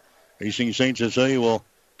Catholic. Hastings St. Cecilia will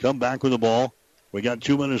come back with the ball. We got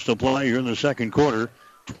 2 minutes to play here in the second quarter.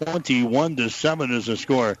 21-7 is the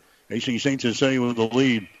score. Hastings St. Cecilia with the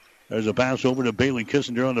lead. There's a pass over to Bailey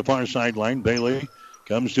Kissinger on the far sideline. Bailey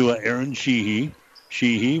comes to Aaron Sheehy.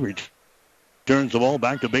 Sheehy returns the ball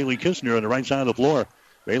back to Bailey Kissinger on the right side of the floor.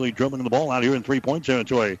 Bailey dribbling the ball out here in three-point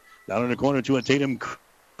territory. Down in the corner to a Tatum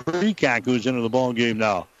Kreekak, who's into the ball game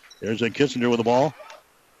now. There's a Kissinger with the ball.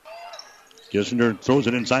 Kissinger throws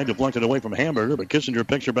it inside, deflected away from Hamburger, but Kissinger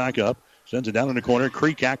picks her back up, sends it down in the corner.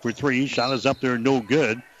 Kreekak for three. Shot is up there, no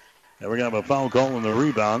good. And we're going to have a foul call on the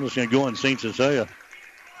rebound. It's going to go on St. Cecilia.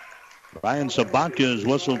 Ryan Sabatka is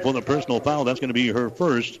whistled for the personal foul. That's going to be her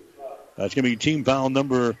first. That's going to be team foul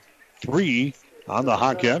number 3 on the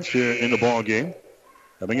Hawkettes here in the ball game.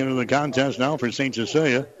 Coming into the contest now for St.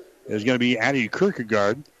 Cecilia is going to be Addie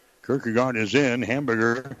Kierkegaard. Kierkegaard is in.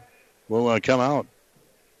 Hamburger will come out.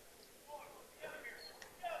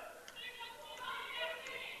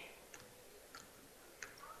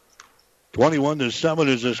 (21-7)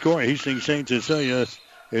 is the score. Hastings St. Cecilia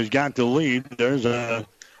has got the lead. There's a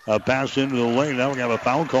pass into the lane. Now we have a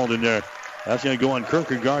foul called in there. That's going to go on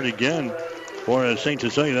Kierkegaard again for St.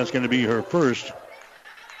 Cecilia. That's going to be her first.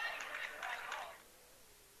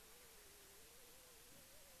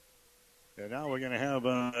 And now we're going to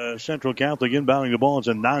have Central Catholic inbounding the ball. It's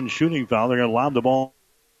a non-shooting foul. They're going to lob the ball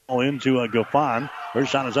into Gaffon. Her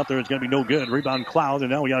shot is up there. It's going to be no good. Rebound Cloud, and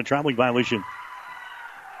now we got a traveling violation.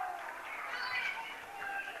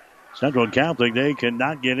 Central Catholic, they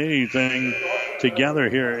cannot get anything together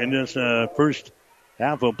here in this first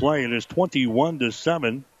half of play. It is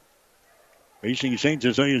 21-7. Hastings St.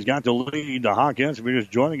 Cecilia's got the lead. The Hawkettes, if you're just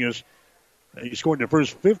joining us, they scored the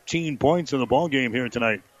first 15 points in the ball game here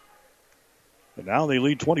tonight. And now they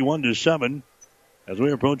lead 21-7 as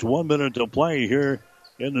we approach 1 minute to play here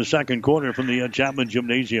in the second quarter from the Chapman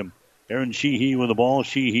Gymnasium. Aaron Sheehy with the ball.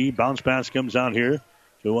 Sheehy, bounce pass comes out here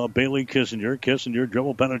to Bailey Kissinger. Kissinger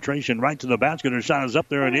dribble penetration right to the basket. Her shot is up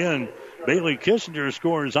there and in. Bailey Kissinger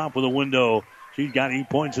scores off of the window. She's got 8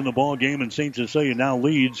 points in the ball game, and St. Cecilia now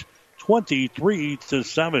leads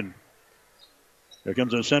 23-7. Here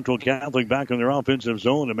comes a Central Catholic back in their offensive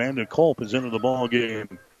zone. Amanda Culp is into the ball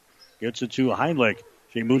game. Gets it to Heinlich.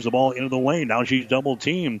 She moves the ball into the lane. Now she's double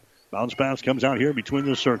teamed. Bounce pass comes out here between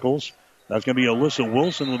the circles. That's going to be Alyssa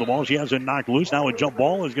Wilson with the ball. She has it knocked loose. Now a jump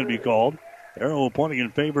ball is going to be called. Arrow pointing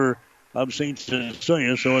in favor of St.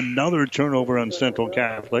 Cecilia. So another turnover on Central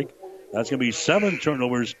Catholic. That's going to be 7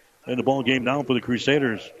 turnovers in the ball game now for the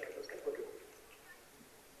Crusaders.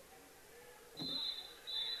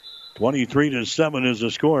 23-7 is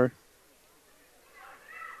the score.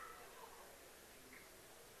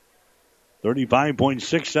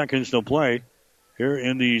 35.6 seconds to play here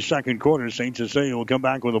in the second quarter. St. Cecilia will come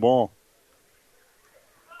back with the ball.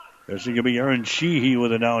 This is going to be Aaron Sheehy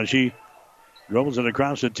with it now, and she dribbles it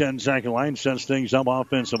across the 10-second line, sets things up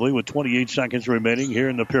offensively with 28 seconds remaining here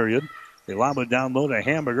in the period. They lob it down low to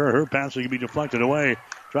Hamburger. Her pass will be deflected away.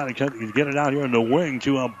 Trying to get it out here in the wing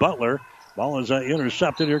to Butler. Ball is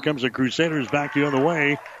intercepted. Here comes the Crusaders back the other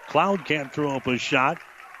way. Cloud can't throw up a shot.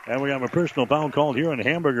 And we have a personal foul called here on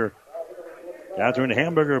Hamburger. Catherine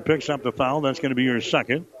Hamburger picks up the foul. That's going to be her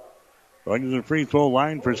second. Going to the free throw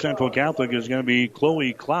line for Central Catholic is going to be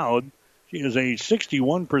Chloe Cloud. She is a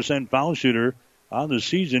 61% foul shooter on the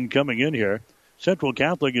season coming in here. Central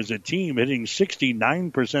Catholic is a team hitting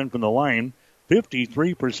 69% from the line,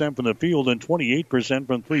 53% from the field, and 28%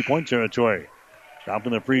 from three-point territory.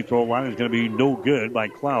 Stopping the free throw line is going to be no good by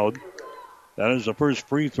Cloud. That is the first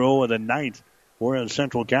free throw of the night for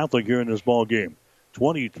Central Catholic here in this ball game.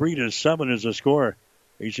 23-7 is the score.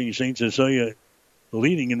 Hastings St. Cecilia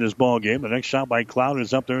leading in this ball game. The next shot by Cloud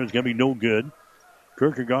is up there. It's going to be no good.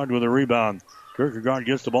 Kierkegaard with a rebound. Kierkegaard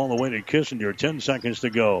gets the ball away to Kissinger. 10 seconds to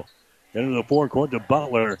go. Into the forecourt to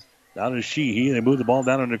Butler. Down to Sheehy. They move the ball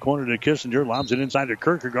down in the corner to Kissinger. Lobs it inside to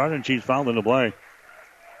Kierkegaard, and she's fouled in the play.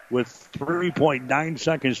 With 3.9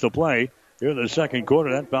 seconds to play here in the second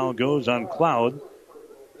quarter, that foul goes on Cloud.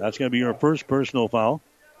 That's going to be her first personal foul.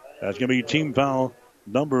 That's going to be team foul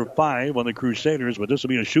number 5 on the Crusaders, but this will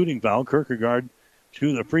be a shooting foul. Kierkegaard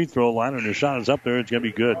to the free throw line, and her shot is up there. It's going to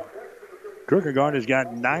be good. Kierkegaard has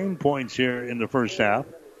got 9 points here in the first half.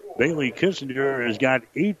 Bailey Kissinger has got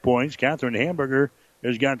 8 points. Catherine Hamburger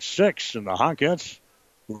has got 6. And the Hawkettes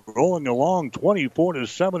rolling along.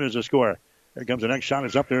 24-7 is the score. Here comes the next shot.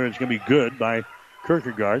 It's up there. It's going to be good by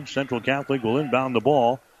Kierkegaard. Central Catholic will inbound the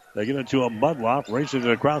ball. They get into a Mudloff. Races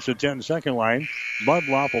it across the 10-second line.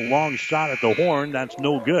 Mudloff, a long shot at the horn. That's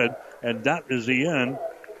no good. And that is the end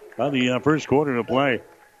of the first quarter of play.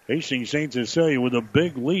 Hastings St. Cecilia with a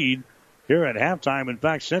big lead here at halftime. In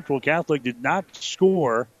fact, Central Catholic did not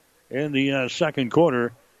score in the second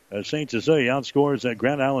quarter. St. Cecilia outscores at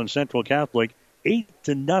Grand Island Central Catholic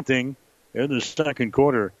 8-0 in the second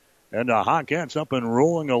quarter. And the Hawkettes up and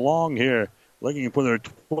rolling along here, looking for their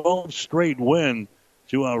 12th straight win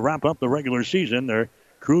to wrap up the regular season. They're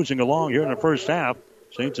cruising along here in the first half.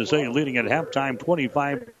 St. Cecilia leading at halftime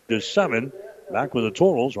 25-7. Back with the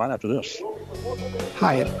totals right after this.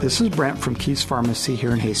 Hi, this is Brent from Keys Pharmacy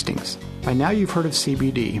here in Hastings. By now you've heard of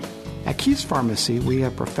CBD. At Keys Pharmacy, we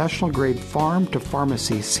have professional-grade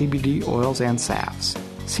farm-to-pharmacy CBD oils and salves.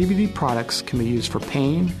 CBD products can be used for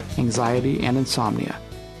pain, anxiety, and insomnia.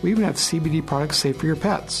 We even have CBD products safe for your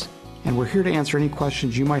pets. And we're here to answer any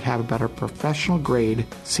questions you might have about our professional-grade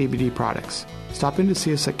CBD products. Stop in to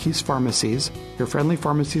see us at Keys Pharmacies, your friendly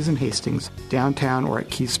pharmacies in Hastings, downtown, or at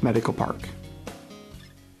Keys Medical Park.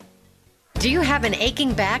 Do you have an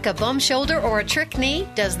aching back, a bum shoulder, or a trick knee?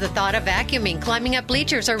 Does the thought of vacuuming, climbing up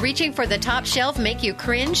bleachers, or reaching for the top shelf make you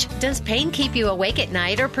cringe? Does pain keep you awake at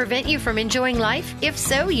night or prevent you from enjoying life? If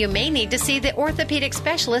so, you may need to see the orthopedic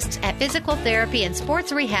specialists at Physical Therapy and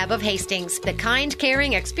Sports Rehab of Hastings. The kind,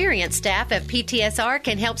 caring, experienced staff of PTSR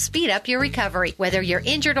can help speed up your recovery. Whether you're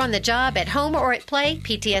injured on the job, at home, or at play,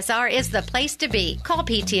 PTSR is the place to be. Call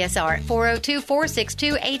PTSR at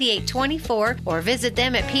 402-462-8824 or visit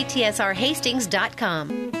them at PTSRHastings.com.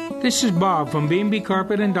 This is Bob from B&B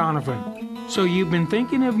Carpet and Donovan. So you've been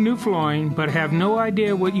thinking of new flooring but have no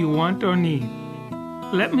idea what you want or need.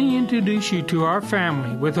 Let me introduce you to our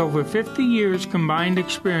family with over 50 years combined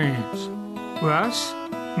experience. Russ,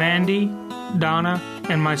 Mandy, Donna,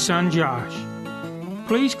 and my son Josh.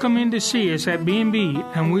 Please come in to see us at B&B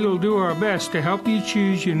and we will do our best to help you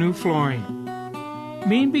choose your new flooring.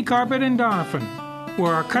 B&B Carpet and Donovan,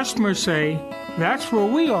 where our customers say, that's where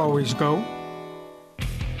we always go.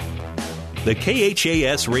 The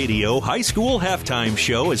KHAS Radio High School Halftime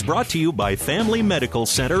Show is brought to you by Family Medical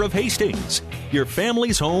Center of Hastings, your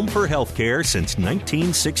family's home for health care since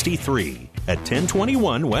 1963 at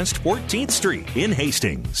 1021 West 14th Street in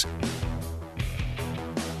Hastings.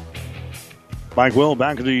 Mike Will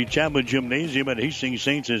back at the Chapman Gymnasium at Hastings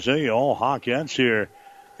St. Cecilia. All Hawkettes here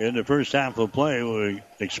in the first half of play. We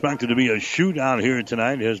expected to be a shootout here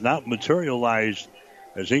tonight. It has not materialized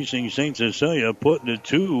as Hastings St. Cecilia putting it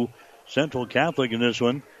to Central Catholic in this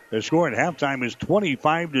one. The score at halftime is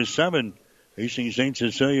 25-7. Hastings St.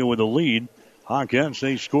 Cecilia with a lead. Hawkettes,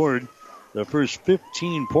 they scored the first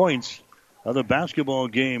 15 points of the basketball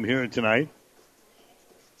game here tonight.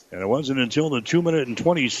 And it wasn't until the 2-minute and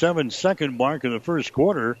 27-second mark of the first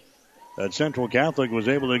quarter that Central Catholic was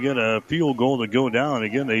able to get a field goal to go down.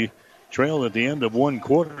 Again, they trailed at the end of one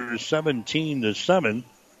quarter, 17-7.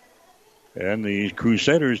 And the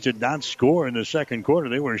Crusaders did not score in the second quarter.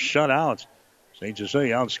 They were shut out. St.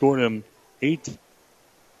 Cecilia outscored them 8.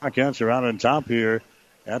 Hawkettes are out on top here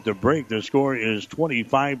at the break. The score is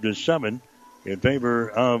 25-7 in favor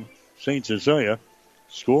of St. Cecilia.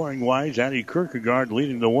 Scoring-wise, Addie Kierkegaard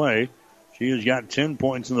leading the way. She has got 10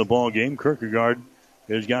 points in the ball game. Kierkegaard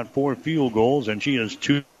has got 4 field goals, and she has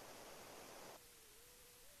 2.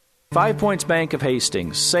 5 Points Bank of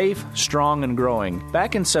Hastings, safe, strong, and growing.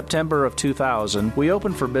 Back in September of 2000, we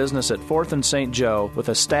opened for business at 4th and St. Joe with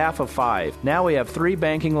a staff of 5. Now we have 3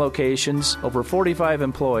 banking locations, over 45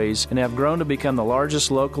 employees, and have grown to become the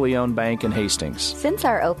largest locally owned bank in Hastings. Since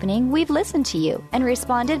our opening, we've listened to you and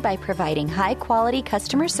responded by providing high-quality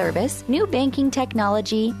customer service, new banking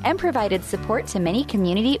technology, and provided support to many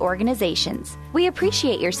community organizations. We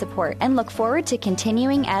appreciate your support and look forward to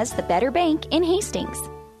continuing as the better bank in Hastings.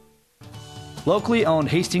 Locally owned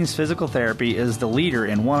Hastings Physical Therapy is the leader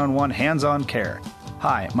in one-on-one hands-on care.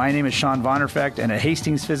 Hi, my name is Sean Vonderfecht, and at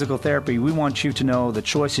Hastings Physical Therapy, we want you to know the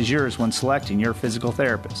choice is yours when selecting your physical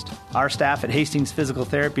therapist. Our staff at Hastings Physical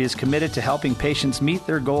Therapy is committed to helping patients meet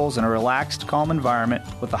their goals in a relaxed, calm environment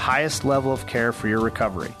with the highest level of care for your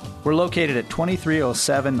recovery. We're located at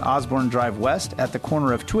 2307 Osborne Drive West at the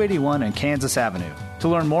corner of 281 and Kansas Avenue. To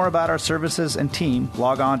learn more about our services and team,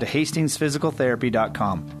 log on to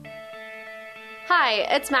hastingsphysicaltherapy.com. Hi,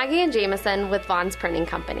 it's Maggie and Jameson with Vaughn's Printing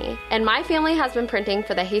Company, and my family has been printing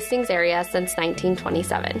for the Hastings area since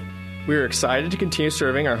 1927. We are excited to continue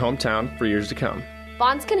serving our hometown for years to come.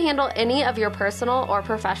 Vaughn's can handle any of your personal or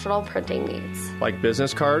professional printing needs, like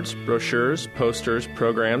business cards, brochures, posters,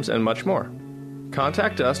 programs, and much more.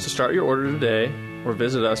 Contact us to start your order today or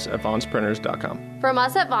visit us at vaughnsprinters.com. From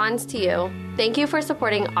us at Vaughn's to you, thank you for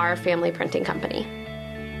supporting our family printing company.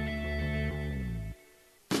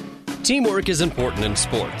 Teamwork is important in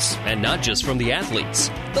sports, and not just from the athletes.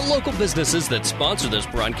 The local businesses that sponsor this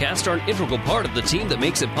broadcast are an integral part of the team that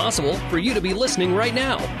makes it possible for you to be listening right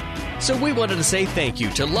now. So we wanted to say thank you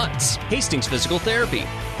to Lutz, Hastings Physical Therapy,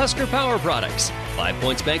 Husker Power Products, 5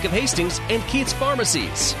 Points Bank of Hastings, and Keith's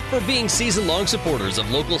Pharmacies for being season-long supporters of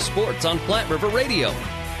local sports on Platte River Radio.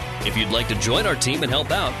 If you'd like to join our team and help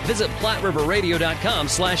out, visit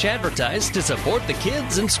PlatteRiverRadio.com/advertise to support the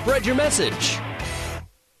kids and spread your message.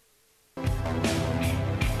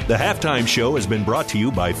 The Halftime Show has been brought to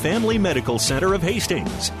you by Family Medical Center of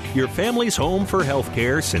Hastings, your family's home for health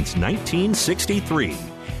care since 1963,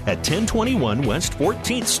 at 1021 West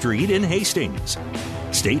 14th Street in Hastings.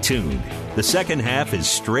 Stay tuned. The second half is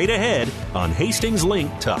straight ahead on Hastings'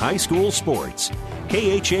 link to high school sports.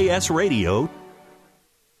 KHAS Radio.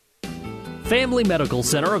 Family Medical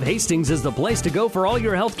Center of Hastings is the place to go for all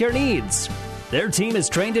your healthcare needs. Their team is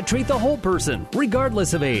trained to treat the whole person,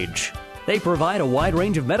 regardless of age. They provide a wide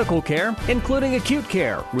range of medical care, including acute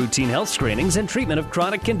care, routine health screenings, and treatment of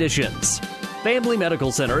chronic conditions. Family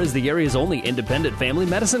Medical Center is the area's only independent family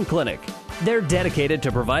medicine clinic. They're dedicated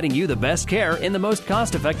to providing you the best care in the most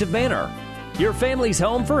cost-effective manner. Your family's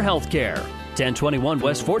home for health care. 1021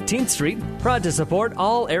 West 14th Street, proud to support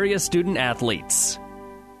all area student athletes.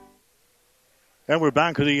 And we're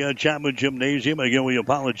back at the Chapman Gymnasium. Again, we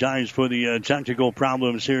apologize for the technical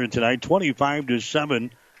problems here tonight.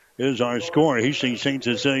 25-7. Is our score. Hastings St.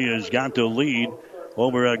 Cecilia has got the lead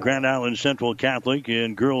over Grand Island Central Catholic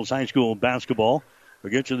in girls high school basketball.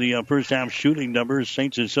 We'll get to the first half shooting numbers.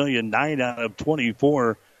 St. Cecilia 9 out of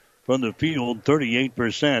 24 from the field,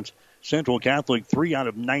 38%. Central Catholic 3 out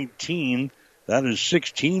of 19. That is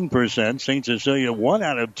 16%. St. Cecilia 1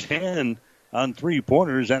 out of 10 on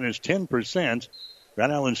three-pointers. That is 10%.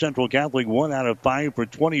 Grand Island Central Catholic 1 out of 5 for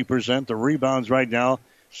 20%. The rebounds right now,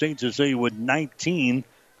 St. Cecilia with 19.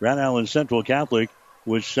 Grand Island Central Catholic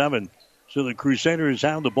with 7. So the Crusaders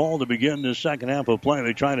have the ball to begin the second half of play.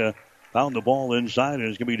 They try to pound the ball inside, and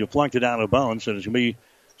it's going to be deflected out of bounds, and it's going to be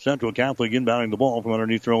Central Catholic inbounding the ball from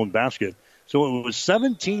underneath their own basket. So it was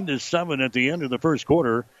 17-7 at the end of the first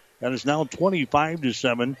quarter, and it's now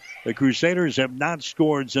 25-7. The Crusaders have not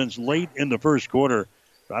scored since late in the first quarter.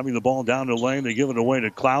 Driving the ball down the lane, they give it away to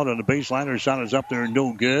Cloud on the baseline. Her shot is up there,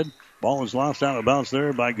 no good. Ball is lost out of bounds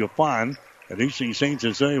there by Gaffon. And Hastings St.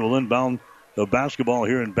 Cecilia will inbound the basketball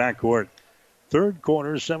here in backcourt. Third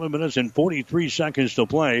quarter, 7 minutes and 43 seconds to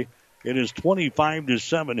play. It is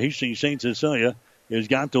 25-7. Hastings St. Cecilia has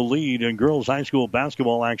got the lead in girls high school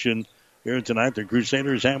basketball action here tonight. The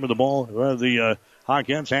Crusaders hammer the ball. The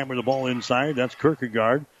Hawkins hammer the ball inside. That's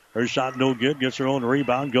Kierkegaard. Her shot no good. Gets her own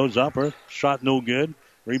rebound. Goes up. Her shot no good.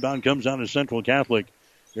 Rebound comes down to Central Catholic.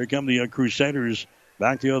 Here come the Crusaders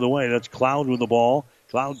back the other way. That's Cloud with the ball.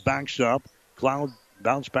 Cloud backs up. Cloud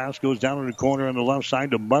bounce pass goes down in the corner on the left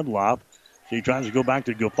side to Mudlop. She tries to go back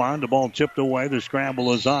to Gaffon. The ball tipped away. The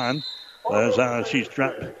scramble is on. As she's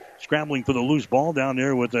scrambling for the loose ball down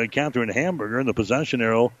there with Catherine Hamburger in the possession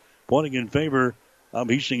arrow, pointing in favor of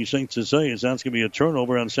Hastings St. Cecilia. So that's going to be a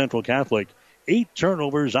turnover on Central Catholic. 8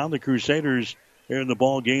 turnovers on the Crusaders here in the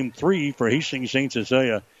ball game. 3 for Hastings St.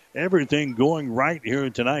 Cecilia. Everything going right here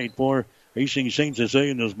tonight for Hastings St.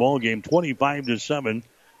 Cecilia in this ball game. 25-7.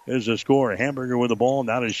 is the score. Hamburger with the ball.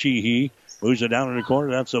 Now to Sheehy. Moves it down in the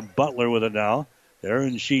corner. That's a Butler with it now.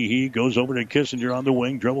 Aaron Sheehy goes over to Kissinger on the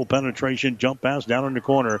wing. Dribble penetration. Jump pass down in the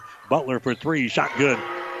corner. Butler for three. Shot good.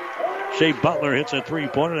 Shea Butler hits a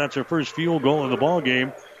three-pointer. That's her first field goal in the ball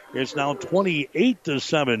game. It's now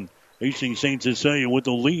 28-7. Hastings St. Cecilia with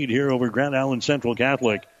the lead here over Grand Island Central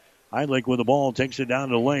Catholic. Heidlich with the ball. Takes it down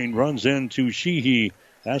the lane. Runs into Sheehy.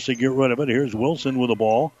 Has to get rid of it. Here's Wilson with the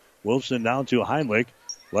ball. Wilson down to Heidlich.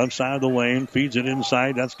 Left side of the lane. Feeds it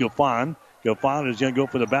inside. That's Gaffon. Gaffon is going to go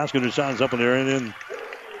for the basket. Her shot's up in there. And then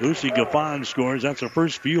Lucy Gaffon scores. That's her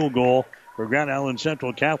first field goal for Grand Island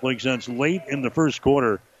Central Catholic since late in the first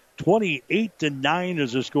quarter. 28-9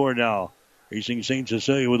 is the score now. Hastings St.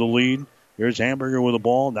 Cecilia with the lead. Here's Hamburger with the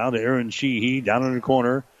ball. Now to Aaron Sheehy down in the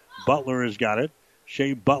corner. Butler has got it.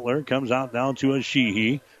 Shea Butler comes out down to a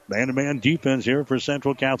Sheehy. Man-to-man defense here for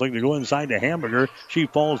Central Catholic. They go inside to Hamburger. She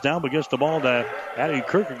falls down but gets the ball to Addie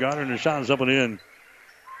Kierkegaard, and the shot is up and in.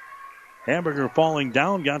 Hamburger falling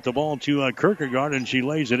down, got the ball to Kierkegaard, and she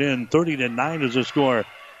lays it in. 30-9 is the score.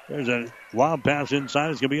 There's a lob pass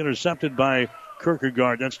inside. It's going to be intercepted by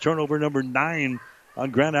Kierkegaard. That's turnover number 9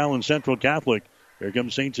 on Grand Island Central Catholic. Here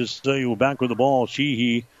comes St. Cecilia back with the ball.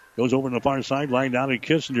 Sheehy goes over to the far sideline down to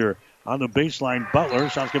Kissinger. On the baseline, Butler.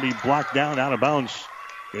 Shot's going to be blocked down out of bounds.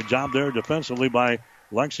 Good job there defensively by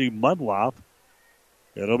Lexi Mudloff.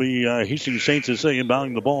 It'll be Hastings St. Cecilia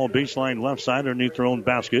inbounding the ball baseline left side underneath their own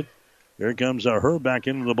basket. Here comes her back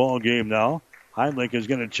into the ball game now. Heidlich is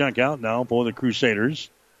going to check out now for the Crusaders.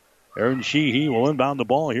 Aaron Sheehy will inbound the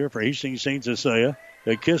ball here for Hastings St. Cecilia.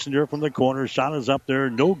 The Kissinger from the corner. Shot is up there.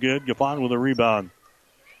 No good. Gaffon with a rebound.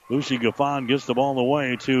 Lucy Gaffon gets the ball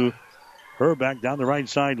away to Herbeck down the right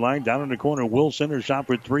sideline. Down in the corner. Wilson. Her shot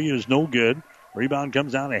for three is no good. Rebound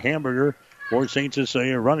comes down to Hamburger for St.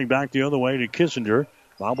 Cecilia. Running back the other way to Kissinger.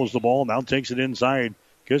 Bobbles the ball. Now takes it inside.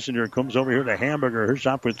 Kissinger comes over here to Hamburger. Her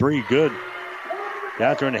shot for three. Good.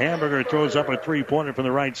 Catherine Hamburger throws up a three-pointer from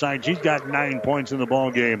the right side. She's got 9 points in the ball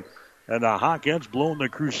game. And the Hawkettes blowing the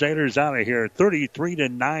Crusaders out of here.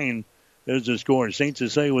 33-9 is the score. St.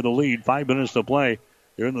 Cecilia with the lead. 5 minutes to play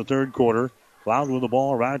here in the third quarter. Cloud with the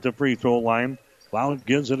ball right at the free throw line. Cloud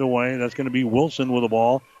gives it away. That's going to be Wilson with the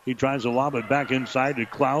ball. He tries to lob it back inside to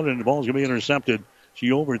Cloud, and the ball is going to be intercepted.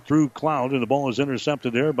 She overthrew Cloud, and the ball is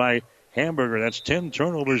intercepted there by Hamburger. That's 10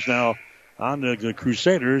 turnovers now on the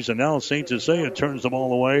Crusaders, and now St. Cecilia turns the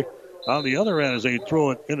ball away on the other end as they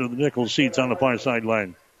throw it into the nickel seats on the far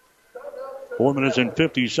sideline. 4 minutes and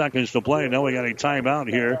 50 seconds to play. Now we got a timeout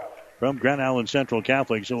here from Grand Island Central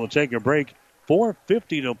Catholic, so we'll take a break.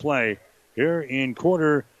 4:50 to play here in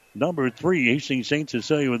quarter number 3. Hastings St.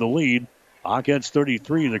 Cecilia with the lead. Hawkettes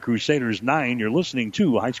 33, the Crusaders 9. You're listening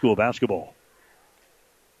to high school basketball.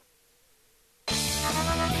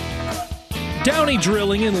 Downey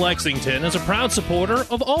Drilling in Lexington is a proud supporter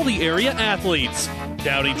of all the area athletes.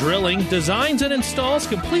 Downey Drilling designs and installs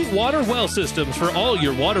complete water well systems for all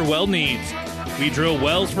your water well needs. We drill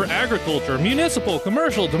wells for agriculture, municipal,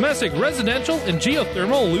 commercial, domestic, residential, and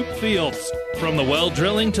geothermal loop fields. From the well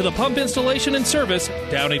drilling to the pump installation and service,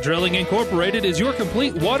 Downey Drilling Incorporated is your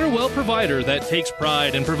complete water well provider that takes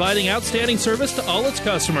pride in providing outstanding service to all its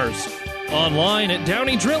customers. Online at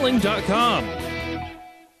downeydrilling.com.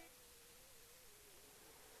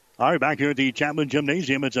 All right, back here at the Chapman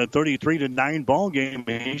Gymnasium, it's a 33-9 ball game.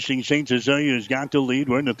 Hastings St. Cecilia has got the lead.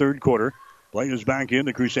 We're in the third quarter. Play is back in.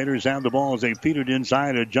 The Crusaders have the ball as they feed it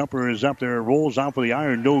inside. A jumper is up there, rolls off of the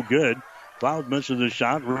iron, no good. Cloud misses the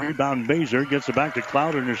shot. Rebound Baser gets it back to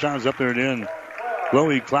Cloud, and her shot's up there and in.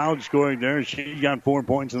 Chloe Cloud scoring there. She got 4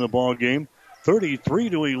 points in the ball game.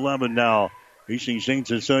 33-11 now. Hastings St.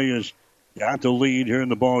 Cecilia's got the lead here in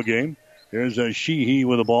the ball game. Here's a Sheehy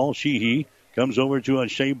with the ball. Sheehy comes over to a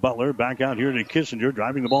Shea Butler. Back out here to Kissinger,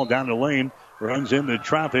 driving the ball down the lane. Runs into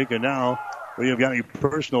traffic, and now we have got a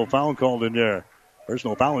personal foul called in there.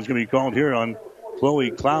 Personal foul is going to be called here on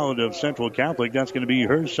Chloe Cloud of Central Catholic. That's going to be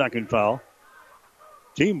her second foul.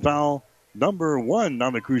 Team foul number 1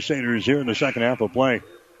 on the Crusaders here in the second half of play.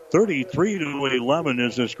 33-11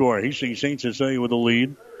 is the score. Hastings St. Cecilia with the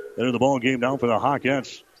lead. Into the ball game now for the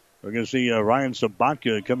Hawkettes. We're going to see Ryan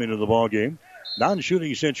Sabatka come into the ball game.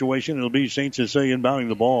 Non-shooting situation. It'll be St. Cecilia inbounding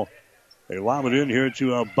the ball. They lob it in here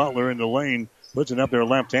to Butler in the lane. Puts it up there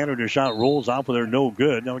left-handed. Her shot rolls off of there. No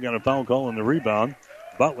good. Now we got a foul call on the rebound.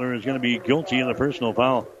 Butler is going to be guilty of the personal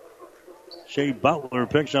foul. Shea Butler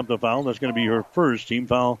picks up the foul. That's going to be her first. Team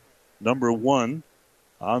foul number 1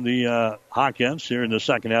 on the Hawkettes here in the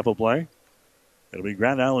second half of play. It'll be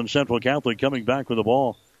Grand Island Central Catholic coming back with the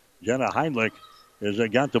ball. Jenna Heidlich has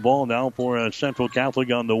got the ball now for Central Catholic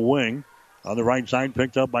on the wing. On the right side,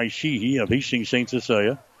 picked up by Sheehy of Hastings St.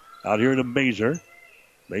 Cecilia. Out here to Mazer.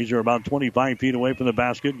 Mazer about 25 feet away from the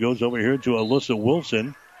basket. Goes over here to Alyssa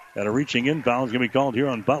Wilson. And a reaching in foul is going to be called here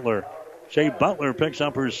on Butler. Shea Butler picks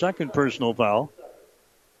up her second personal foul.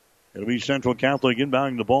 It'll be Central Catholic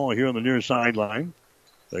inbounding the ball here on the near sideline.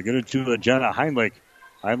 They get it to Jenna Heinlich.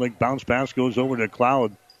 Heinlich bounce pass goes over to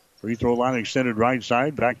Cloud. Free throw line extended right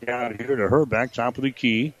side. Back out here to Herbeck, top of the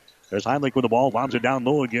key. There's Heinlich with the ball. Bombs it down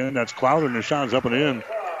low again. That's Cloud, and the shot's up and in.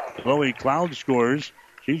 Chloe Cloud scores.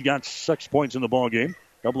 She's got 6 points in the ball game.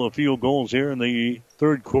 Couple of field goals here in the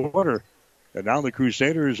third quarter. And now the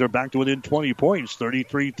Crusaders are back to within 20 points.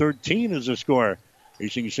 33-13 is the score.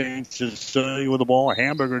 Hastings St. Cecilia with the ball.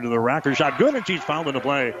 Hamburger to the rack. Her shot good, and she's fouled in the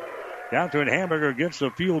play. After it, Hamburger gets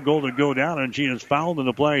the field goal to go down, and she is fouled in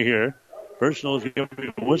the play here. Personal is going to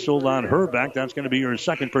be whistled on her back. That's going to be her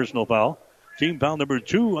second personal foul. Team foul number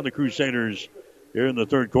 2 on the Crusaders here in the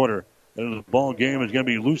third quarter. And the ball game is going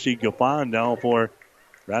to be Lucy Gaffon now for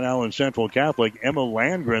Grand Island Central Catholic. Emma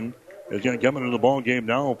Landgren is going to come into the ball game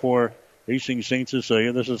now for Hastings St.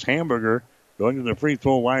 Cecilia. This is Hamburger going to the free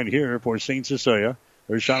throw line here for St. Cecilia.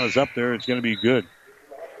 Her shot is up there. It's going to be good.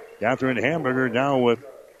 Catherine Hamburger now with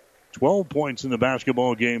 12 points in the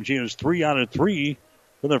basketball game. She has 3 out of 3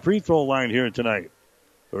 from the free throw line here tonight.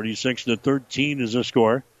 36-13 is the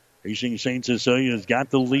score. Hastings St. Cecilia has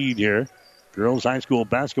got the lead here. Girls high school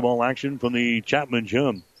basketball action from the Chapman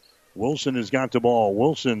Gym. Wilson has got the ball.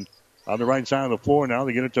 Wilson on the right side of the floor now.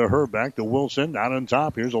 They get it to her back to Wilson. Out on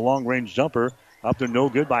top. Here's a long-range jumper. Up to no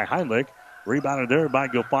good by Heinlich. Rebounded there by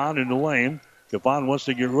Gaffon in the lane. Gaffon wants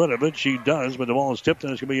to get rid of it. She does, but the ball is tipped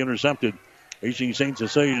and it's going to be intercepted. Hastings St.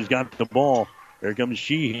 Cecilia has got the ball. Here comes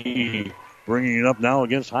Sheehy. Bringing it up now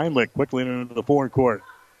against Heinlich. Quickly into the forecourt.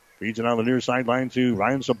 Feeds it on the near sideline to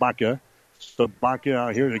Ryan Sabaka. Sabaka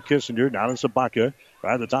out here to Kissinger. Down to Sabaka.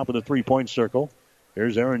 Right at the top of the three-point circle.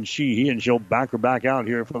 Here's Erin Sheehy, and she'll back her back out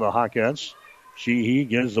here for the Hawkettes. Sheehy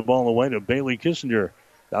gives the ball away to Bailey Kissinger.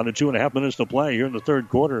 Down to 2.5 minutes to play here in the third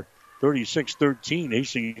quarter. 36-13.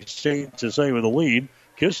 Hastings St. Cecilia with the lead.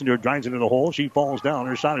 Kissinger drives into the hole. She falls down.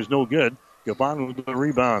 Her shot is no good. Gavon with the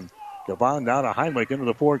rebound. Gavon down to Heinlich into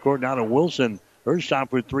the forecourt. Down to Wilson. Her shot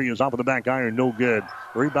for 3 is off of the back iron. No good.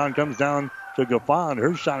 Rebound comes down to Gavon.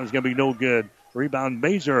 Her shot is going to be no good. Rebound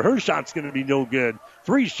Mazer. Her shot's going to be no good.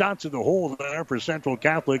 3 shots in the hole there for Central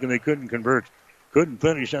Catholic, and they couldn't convert. Couldn't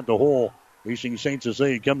finish at the hole. Hastings St.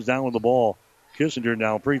 Cecilia comes down with the ball. Kissinger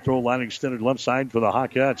now. Free throw line extended left side for the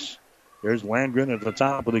Hawkettes. There's Landgren at the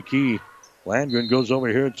top of the key. Landgren goes over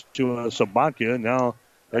here to Sabatka. Now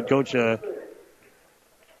head coach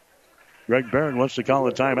Greg Barron wants to call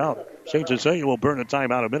a timeout. St. Cecilia will burn a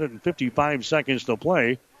timeout. 1 minute and 55 seconds to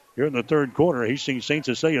play here in the third quarter. Hastings St.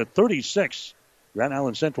 Cecilia 36. Grand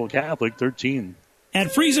Island Central Catholic 13. At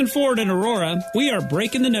Friesen Ford in Aurora, we are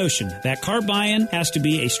breaking the notion that car buying has to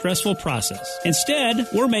be a stressful process. Instead,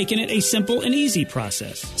 we're making it a simple and easy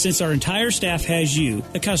process, since our entire staff has you,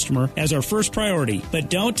 the customer, as our first priority. But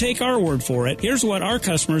don't take our word for it. Here's what our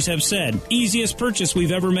customers have said. Easiest purchase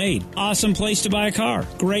we've ever made. Awesome place to buy a car.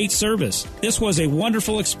 Great service. This was a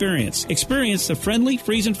wonderful experience. Experience the friendly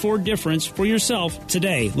Friesen Ford difference for yourself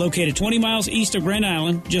today. Located 20 miles east of Grand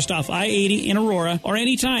Island, just off I-80 in Aurora, or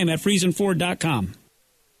anytime at FriesenFord.com.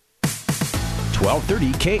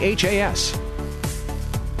 1230 KHAS.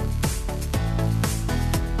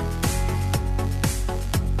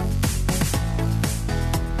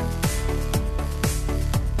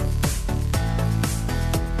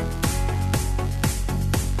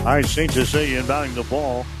 All right, St. Cecilia inbounding the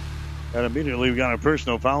ball. And immediately we got a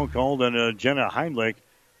personal foul called on Jenna Heinlich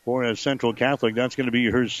for Central Catholic. That's going to be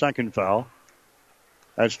her second foul.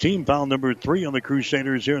 That's team foul number 3 on the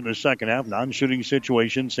Crusaders here in the second half. Non-shooting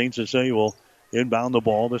situation. St. Cecilia will inbound the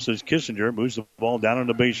ball. This is Kissinger. Moves the ball down on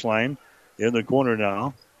the baseline in the corner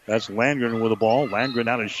now. That's Landgren with the ball. Landgren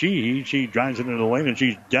out of Sheehy. She drives it into the lane, and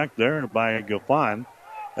she's decked there by Gaffon.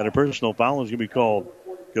 And a personal foul is going to be called.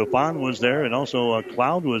 Gaffon was there, and also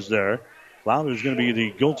Cloud was there. Cloud is going to be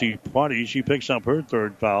the guilty party. She picks up her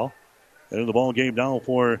third foul. And the ball game now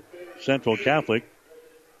for Central Catholic.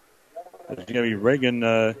 It's going to be Reagan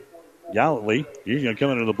Gallantly. She's going to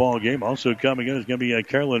come into the ball game. Also coming in is going to be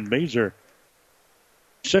Carolyn Mazer.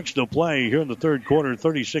 6 to play here in the third quarter,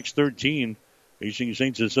 36-13. Hastings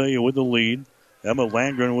St. Cecilia with the lead. Emma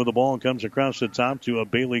Landgren with the ball comes across the top to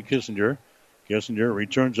Bailey Kissinger. Kissinger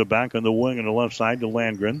returns it back on the wing on the left side to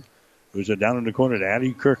Landgren. Moves it down in the corner to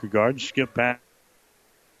Addie Kierkegaard. Skip pass.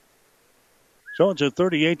 So it's a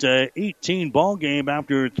 38-18 ball game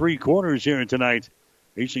after 3 quarters here tonight.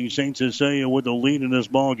 Hastings St. Cecilia with the lead in this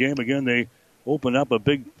ball game. Again, they open up a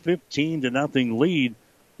big 15-0 lead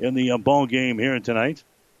in the ball game here tonight.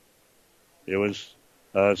 It was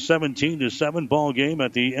 17-7 ball game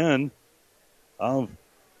at the end of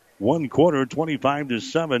one quarter,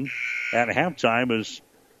 25-7 at halftime as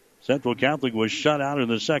Central Catholic was shut out in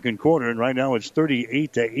the second quarter, and right now it's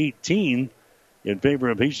 38-18 in favor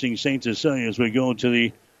of Hastings St. Cecilia as we go to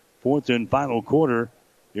the fourth and final quarter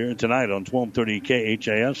here tonight on 1230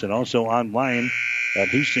 KHAS and also online at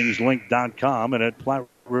hastingslink.com and at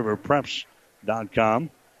PlatteRiverPreps.com.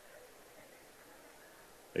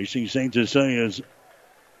 Hastings St. Cecilia has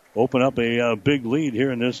opened up a big lead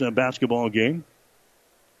here in this basketball game.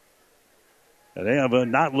 And they have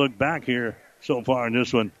not looked back here so far in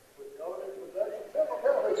this one.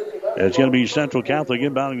 It's going to be Central Catholic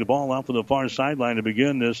inbounding the ball off of the far sideline to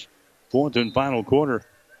begin this fourth and final quarter.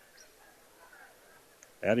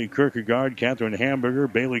 Addie Kierkegaard, Catherine Hamburger,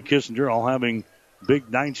 Bailey Kissinger all having big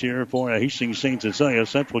nights here for Hastings St. Cecilia.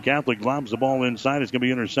 Central Catholic lobs the ball inside. It's going to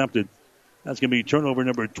be intercepted. That's going to be turnover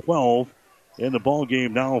number 12 in the ball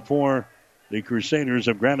game now for the Crusaders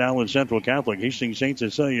of Grand Island Central Catholic. Hastings St.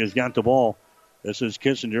 Cecilia has got the ball. This is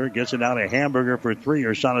Kissinger. Gets it out of Hamburger for three.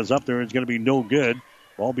 Her shot is up there. It's going to be no good.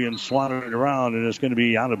 Ball being swatted around, and it's going to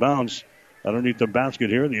be out of bounds underneath the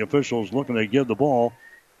basket here. The officials looking to give the ball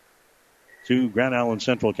to Grand Island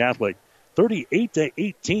Central Catholic.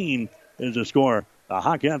 38-18 is the score. The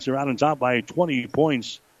Hawkettes are out on top by 20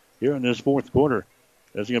 points here in this fourth quarter.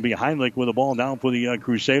 There's going to be Heinrich with the ball down for the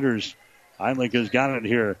Crusaders. Heinrich has got it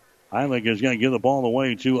here. Heinrich is going to give the ball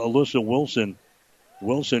away to Alyssa Wilson.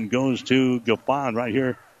 Wilson goes to Gaffon right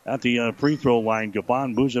here at the free throw line.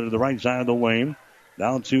 Gaffon moves it to the right side of the lane.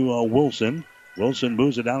 Down to Wilson. Wilson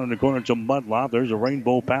moves it down in the corner to Mudloff. There's a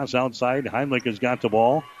rainbow pass outside. Heinrich has got the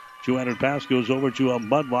ball. 200 pass goes over to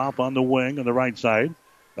Mudloff on the wing on the right side.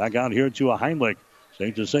 Back out here to Heinrich.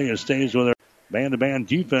 St. Cecilia stays with her man-to-man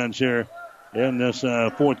defense here in this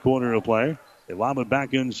fourth quarter of play. They lob it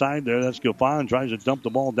back inside there. That's Gaffon. Tries to dump the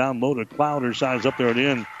ball down low to Cloud. Her size up there and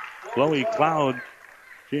in. Chloe Cloud.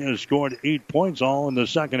 She has scored 8 points all in the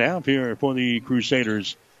second half here for the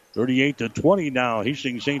Crusaders. 38-20 now.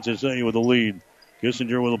 Hastings St. Cecilia with the lead.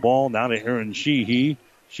 Kissinger with the ball. Now to Aaron Sheehy.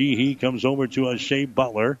 Sheehy comes over to Shea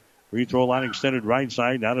Butler. Free throw line extended right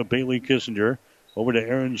side. Now to Bailey Kissinger. Over to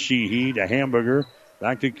Aaron Sheehy. To Hamburger.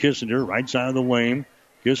 Back to Kissinger. Right side of the lane.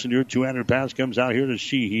 Kissinger 200 pass comes out here to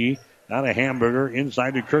Sheehy. Now to Hamburger.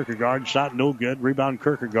 Inside to Kierkegaard. Shot no good. Rebound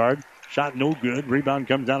Kierkegaard. Shot no good. Rebound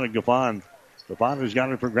comes down to Gaffon. Gaffon has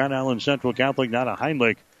got it for Grand Island Central Catholic. Now to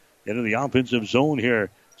Heinrich. Into the offensive zone here.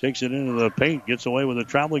 Takes it into the paint. Gets away with a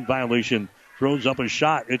traveling violation. Throws up a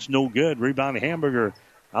shot. It's no good. Rebound Hamburger.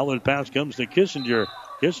 Outlet pass comes to Kissinger.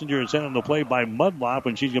 Kissinger is sent on the play by Mudloff,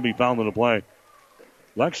 and she's going to be fouled in the play.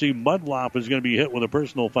 Lexi Mudloff is going to be hit with a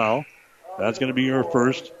personal foul. That's going to be her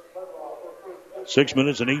first. 6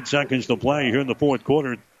 minutes and 8 seconds to play here in the fourth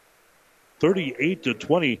quarter.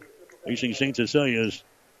 38-20. Hastings St. Cecilia's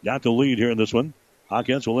got the lead here in this one.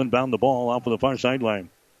 Hawkettes will inbound the ball off of the far sideline.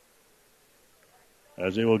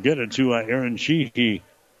 As they will get it to Aaron Sheehy.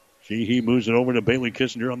 Sheehy moves it over to Bailey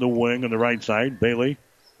Kissinger on the wing on the right side. Bailey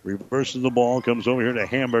reverses the ball, comes over here to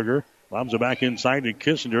Hamburger. Lobs it back inside to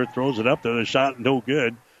Kissinger. Throws it up there. The shot no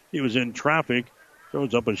good. He was in traffic.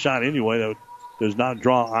 Throws up a shot anyway that does not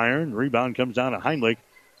draw iron. Rebound comes down to Heinrich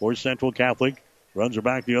for Central Catholic. Runs her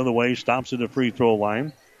back the other way. Stops at the free throw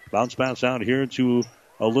line. Bounce pass out here to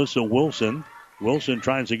Alyssa Wilson. Wilson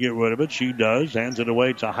tries to get rid of it. She does. Hands it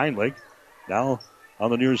away to Heinrich. Now on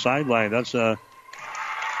the near sideline. That's a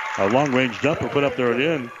long-range jumper put up there at the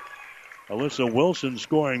end. Alyssa Wilson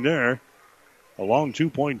scoring there. A long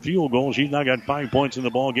 2-point field goal. She's now got 5 points in the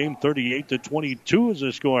ball game. 38-22 is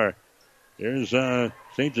the score. There's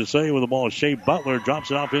St. Cecilia with the ball. Shea Butler drops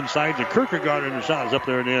it off inside to Kierkegaard, and the shot is up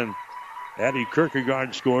there at the end. Addie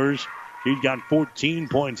Kierkegaard scores. She's got 14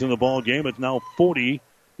 points in the ball game. It's now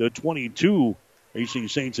 40-22.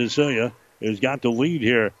 Hastings St. Cecilia has got the lead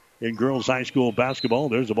here in girls high school basketball.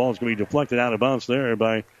 There's the ball. It's going to be deflected out of bounds there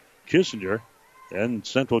by Kissinger. And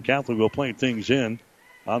Central Catholic will play things in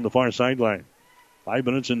on the far sideline. 5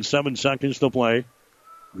 minutes and 7 seconds to play.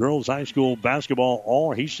 Girls high school basketball,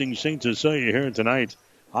 all Hastings St. Cecilia here tonight.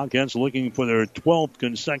 Hawkettes looking for their 12th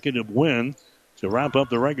consecutive win to wrap up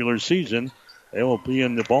the regular season. They will be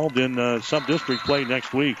involved in sub-district play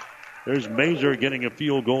next week. There's Mazer getting a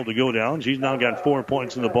field goal to go down. She's now got 4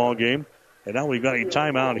 points in the ball game. And now we've got a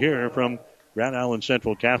timeout here from Grand Island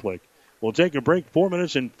Central Catholic. We'll take a break. 4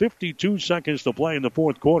 minutes and 52 seconds to play in the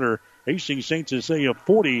fourth quarter. Hastings St. Cecilia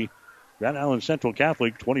 40, Grand Island Central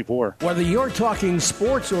Catholic 24. Whether you're talking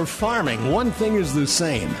sports or farming, one thing is the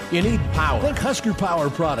same. You need power. Think Husker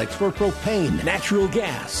Power products for propane, natural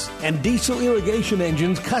gas, and diesel irrigation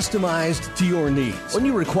engines customized to your needs. When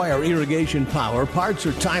you require irrigation power, parts,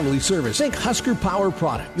 or timely service, think Husker Power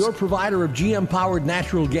products, your provider of GM-powered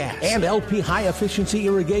natural gas and LP high-efficiency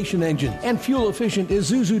irrigation engine and fuel-efficient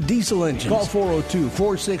Isuzu diesel engines. Call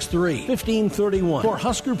 402-463-1531 for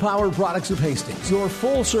Husker Power products of Hastings, your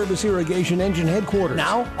full-service irrigation engine headquarters,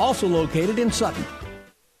 now also located in Sutton.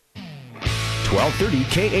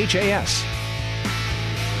 1230 KHAS.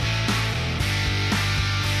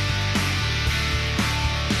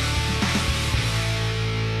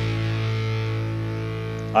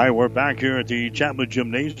 All right, we're back here at the Chapman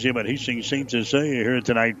Gymnasium at Hastings St. Cecilia here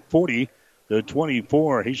tonight,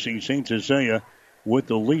 40-24. Hastings St. Cecilia with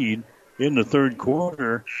the lead in the third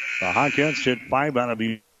quarter. The Hawkettes hit 5 out of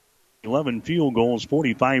the 11 field goals,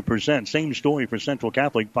 45%. Same story for Central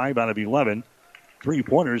Catholic, 5 out of 11.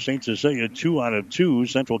 3-pointers, St. Cecilia 2 out of 2.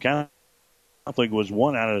 Central Catholic was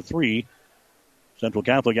 1 out of 3. Central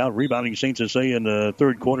Catholic out rebounding St. Cecilia in the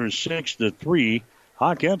third quarter, 6-3.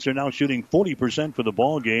 Hawkettes are now shooting 40% for the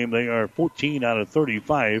ball game. They are 14 out of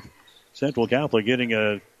 35. Central Catholic getting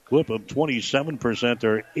a clip of 27%.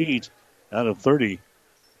 They're 8 out of 30.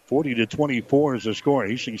 40-24 is the score.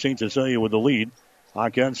 Hastings St. Cecilia with the lead.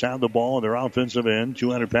 Hawkettes have the ball in their offensive end.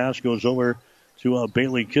 200 pass goes over to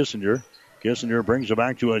Bailey Kissinger. Kissinger brings it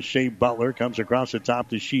back to Shea Butler. Comes across the top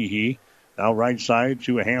to Sheehy. Now right side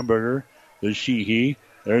to a Hamburger. To Sheehy.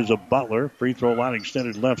 There's a Butler. Free throw line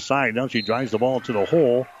extended left side. Now she drives the ball to the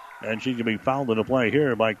hole. And she's going to be fouled in the play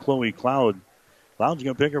here by Chloe Cloud. Cloud's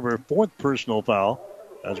going to pick up her 4th personal foul.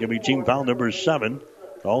 That's going to be team foul number 7.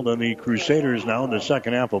 Called on the Crusaders now in the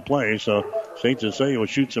second half of play. So St. Cecilia will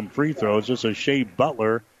shoot some free throws. This is Shea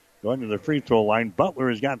Butler going to the free throw line. Butler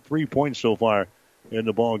has got 3 points so far in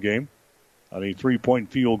the ball game on a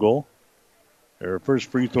 3-point field goal. Her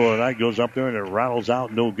first free throw tonight goes up there and it rattles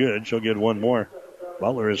out, no good. She'll get one more.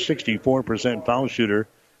 Butler is 64% foul shooter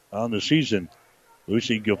on the season.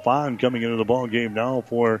 Lucy Gaffon coming into the ball game now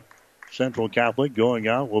for Central Catholic. Going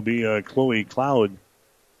out will be Chloe Cloud.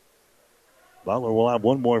 Butler will have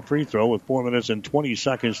one more free throw with 4 minutes and 20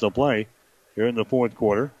 seconds to play here in the fourth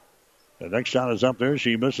quarter. The next shot is up there.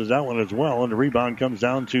 She misses that one as well, and the rebound comes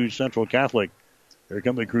down to Central Catholic. Here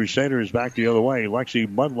come the Crusaders back the other way. Lexi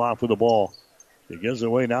Mudloff with the ball. She gives it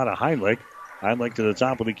away now to Heinlich. Heinlich to the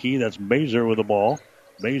top of the key. That's Mazer with the ball.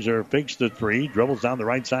 Mazer fakes the three, dribbles down the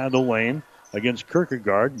right side of the lane against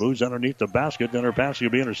Kierkegaard. Moves underneath the basket, then her pass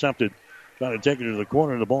will be intercepted. Trying to take it to the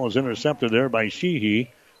corner. The ball is intercepted there by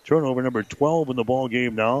Sheehy. Turnover number 12 in the ball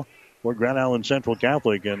game now for Grand Island Central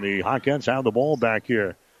Catholic. And the Hawkettes have the ball back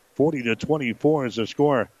here. 40-24 is the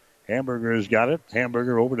score. Hamburger has got it.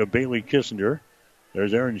 Hamburger over to Bailey Kissinger.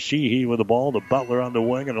 There's Aaron Sheehy with the ball. The Butler on the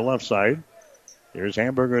wing on the left side. There's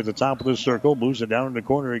Hamburger at the top of the circle. Moves it down in the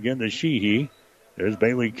corner again to Sheehy. There's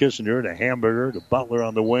Bailey Kissinger to Hamburger. To Butler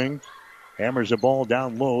on the wing. Hammers the ball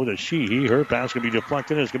down low to Sheehy. Her pass can be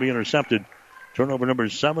deflected. It's going to be intercepted. Turnover number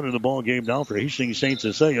 7 in the ball game now for Hastings St.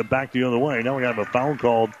 Cecilia. Back the other way. Now we have a foul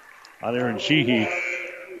called on Aaron Sheehy.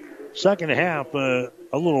 Second half, a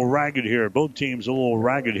little ragged here. Both teams a little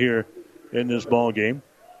ragged here in this ball game.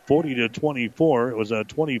 40-24. It was a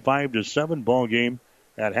 25-7 ball game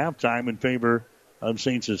at halftime in favor of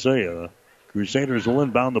St. Cecilia. Crusaders will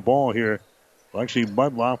inbound the ball here. Lexi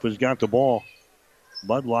Mudloff has got the ball.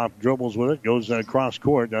 Mudloff dribbles with it, goes across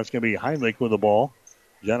court. That's going to be Heinlich with the ball.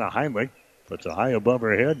 Jenna Heinlich puts it high above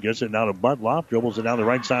her head, gets it now to Mudloff, dribbles it down the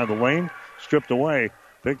right side of the lane, stripped away.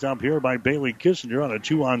 Picked up here by Bailey Kissinger on a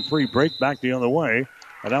 2-on-3 break back the other way.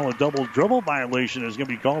 And now a double dribble violation is going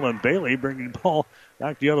to be called on Bailey, bringing the ball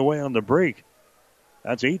back the other way on the break.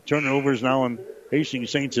 That's 8 turnovers now on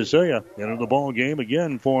Hastings St. Cecilia. Into the ball game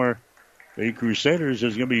again for the Crusaders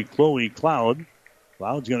is going to be Chloe Cloud.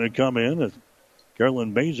 Cloud's going to come in.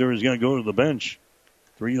 Carolyn Mazer is going to go to the bench.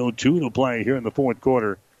 3:02 to play here in the fourth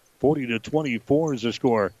quarter. 40-24 is the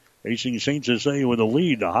score. Hastings St. Cecilia with a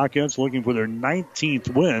lead. The Hawkettes looking for their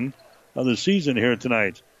 19th win of the season here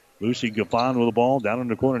tonight. Lucy Gaffon with the ball down in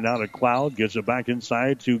the corner now to Cloud. Gets it back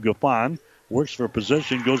inside to Gaffon. Works for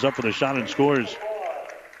position. Goes up for the shot and scores.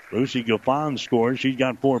 Lucy Gaffon scores. She's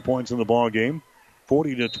got 4 points in the ball game.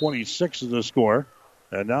 40-26 is the score.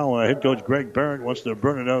 And now head coach Greg Barrett wants to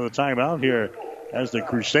burn another timeout here as the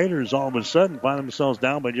Crusaders all of a sudden find themselves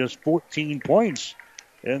down by just 14 points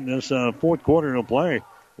in this fourth quarter of play.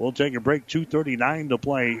 We'll take a break. 2:39 to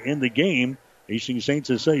play in the game. Hastings St.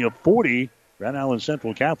 Cecilia 40 Grand Island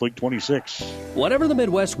Central Catholic 26. Whatever the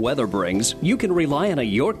Midwest weather brings, you can rely on a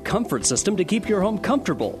York comfort system to keep your home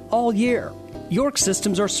comfortable all year. York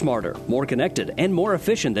systems are smarter, more connected, and more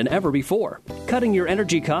efficient than ever before, cutting your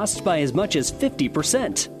energy costs by as much as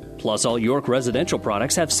 50%. Plus, all York residential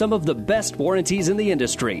products have some of the best warranties in the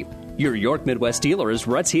industry. Your York Midwest dealer is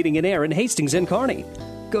Ruts Heating and Air in Hastings and Kearney.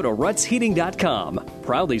 Go to rutsheating.com,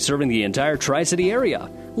 proudly serving the entire Tri-City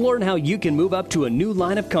area. Learn how you can move up to a new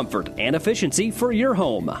line of comfort and efficiency for your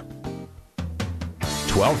home.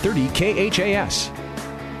 1230 KHAS.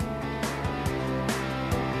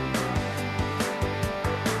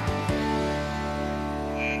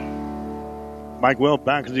 Mike Welp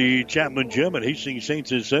back at the Chapman Gym at Hastings St.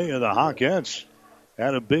 Cecilia. The Hawkettes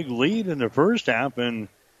had a big lead in the first half, and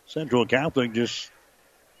Central Catholic just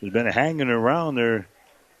has been hanging around. They're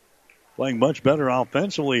playing much better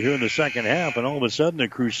offensively here in the second half, and all of a sudden the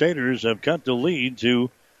Crusaders have cut the lead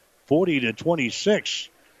to 40-26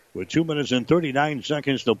 with 2 minutes and 39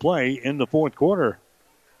 seconds to play in the fourth quarter.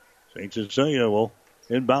 St. Cecilia will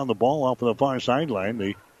inbound the ball off of the far sideline.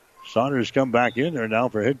 The Starters come back in there now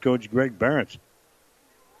for head coach Greg Barrett.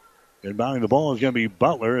 Inbounding the ball is going to be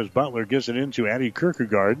Butler as Butler gets it into Addie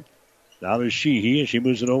Kierkegaard. Now to Sheehy as she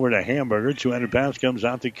moves it over to Hamburger. 200 pass comes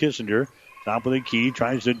out to Kissinger. Top of the key,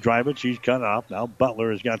 tries to drive it. She's cut off. Now Butler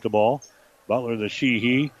has got the ball. Butler to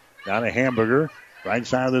Sheehy. Down to Hamburger. Right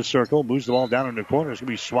side of the circle. Moves the ball down in the corner. It's going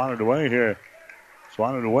to be swatted away here.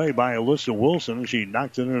 Swatted away by Alyssa Wilson. She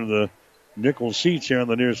knocked it into the nickel seats here on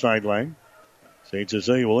the near sideline. St.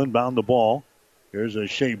 Cecilia will inbound the ball. Here's a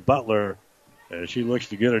Shea Butler. As she looks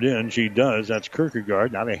to get it in, she does. That's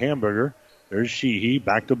Kierkegaard. Now to Hamburger. There's Sheehy.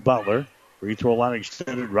 Back to Butler. Free throw line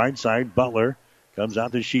extended right side. Butler comes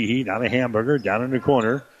out to Sheehy. Now to Hamburger. Down in the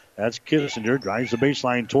corner. That's Kissinger. Drives the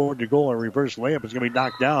baseline toward the goal. A reverse layup is going to be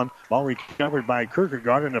knocked down. Ball recovered by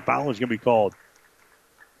Kierkegaard, and the foul is going to be called.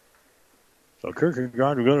 So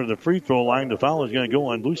Kierkegaard will go to the free throw line. The foul is going to go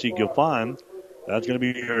on Lucy Gaffon. That's going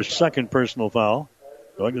to be her second personal foul.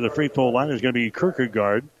 Going to the free throw line is going to be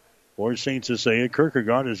Kierkegaard for St. Cecilia.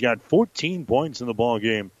 Kierkegaard has got 14 points in the ball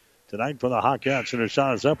game tonight for the Hawkettes, and her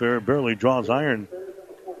shot is up there. Barely draws iron.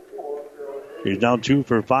 She's down 2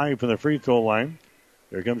 for 5 from the free throw line.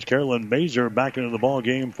 Here comes Carolyn Mazer back into the ball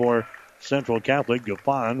game for Central Catholic.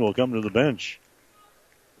 Gaffon will come to the bench.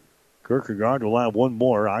 Kierkegaard will have one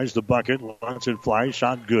more. Eyes the bucket. Lets it fly.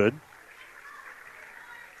 Shot good.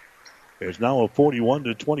 It's now a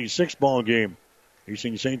 41-26 ball game.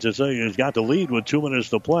 Hastings St. Cecilia has got the lead with 2 minutes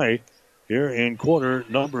to play here in quarter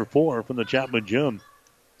number 4 from the Chapman Gym.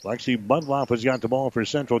 Lexi Mudloff has got the ball for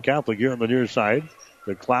Central Catholic here on the near side.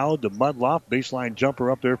 The Cloud to Mudloff. Baseline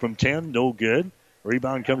jumper up there from 10. No good.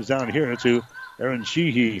 Rebound comes down here to Aaron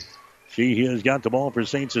Sheehy. Sheehy has got the ball for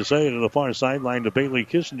St. Cecilia to the far sideline to Bailey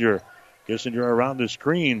Kissinger. Kissinger around the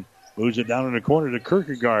screen. Moves it down in the corner to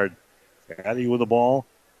Kierkegaard. Addie with the ball.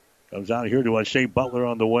 Comes out here to Shea Butler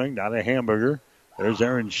on the wing. Down to Hamburger. There's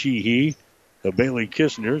Aaron Sheehy. To Bailey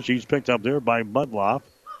Kissinger. She's picked up there by Mudloff.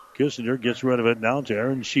 Kissinger gets rid of it now to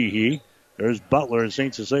Aaron Sheehy. There's Butler, and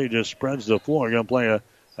St. Cecilia just spreads the floor. Going to play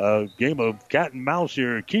a game of cat and mouse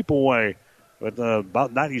here. Keep away with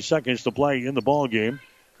about 90 seconds to play in the ball game.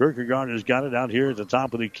 Kierkegaard has got it out here at the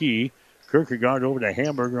top of the key. Kierkegaard over to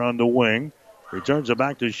Hamburger on the wing. Returns it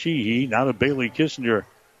back to Sheehy. Now to Bailey Kissinger.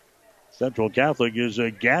 Central Catholic is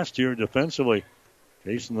gassed here defensively.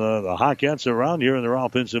 Chasing the Hawkettes around here in their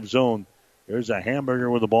offensive zone. There's a Hamburger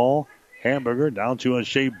with the ball. Hamburger down to a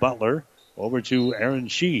Shea Butler. Over to Aaron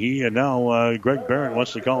Sheehy. And now Greg Barrett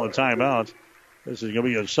wants to call a timeout. This is going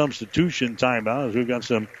to be a substitution timeout as we've got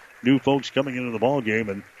some new folks coming into the ball game.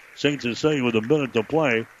 And St. Cecilia with a minute to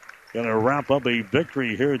play. Going to wrap up a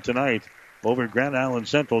victory here tonight over Grand Island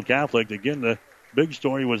Central Catholic. Again, the big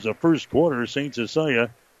story was the first quarter. St.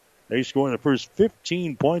 Cecilia, they scored the first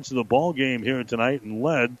 15 points of the ball game here tonight and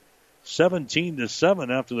led 17-7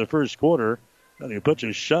 after the first quarter. Then they put a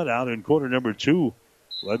shutout in quarter number 2.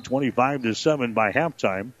 Led 25-7 by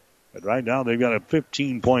halftime. But right now they've got a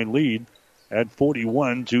 15-point lead at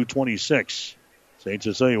 41-26. St.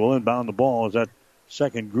 Cecilia will inbound the ball as that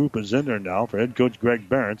second group is in there now for head coach Greg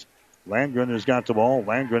Barrett. Landgren has got the ball.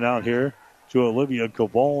 Landgren out here to Olivia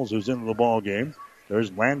Cavals, who's into the ball game.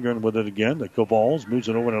 There's Landgren with it again. The Cavals moves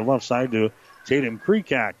it over to the left side to Tatum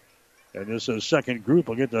Kreekak. And this second group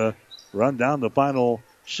will get to run down the final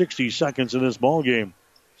 60 seconds of this ball game.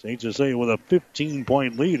 St. Cecilia with a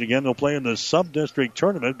 15-point lead. Again, they'll play in the sub-district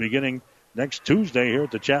tournament beginning next Tuesday here at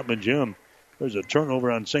the Chapman Gym. There's a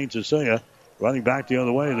turnover on St. Cecilia. Running back the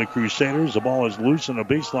other way, the Crusaders. The ball is loose on the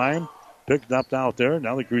baseline. Picked up out there.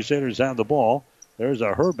 Now the Crusaders have the ball. There's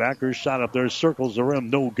a Herbacker shot up there. Circles the rim.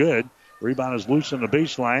 No good. Rebound is loose on the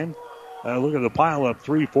baseline. Look at the pile up.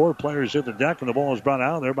 3-4 players hit the deck, and the ball is brought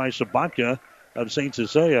out there by Sabatka of St.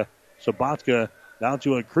 Cecilia. Sabatka down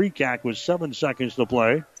to a Kreekak with 7 seconds to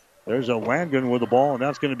play. There's a Langen with the ball, and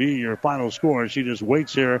that's going to be your final score. She just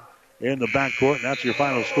waits here in the backcourt, and that's your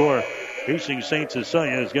final score. Hastings St.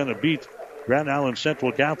 Cecilia is going to beat Grand Island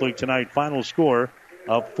Central Catholic tonight. Final score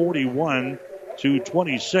of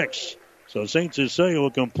 41-26. So St. Cecilia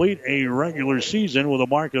will complete a regular season with a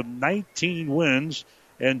mark of 19 wins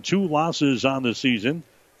and 2 losses on the season.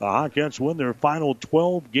 The Hawkettes win their final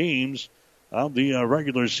 12 games of the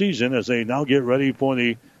regular season as they now get ready for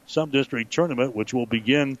the sub-district tournament, which will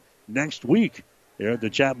begin next week here at the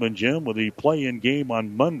Chapman Gym with the play-in game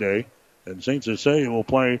on Monday. And St. Cecilia will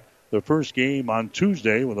play the first game on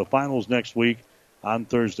Tuesday with the finals next week on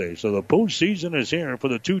Thursday. So the postseason is here for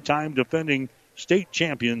the 2-time defending state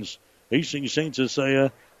champions, Hastings St.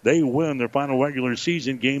 Cecilia. They win their final regular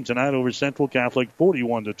season game tonight over Central Catholic,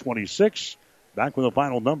 41-26. Back with the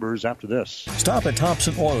final numbers after this. Stop at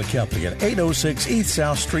Thompson Oil Company at 806 East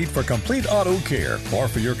South Street for complete auto care. Or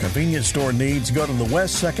for your convenience store needs, go to the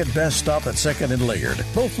West 2nd Best Stop at 2nd and Laird.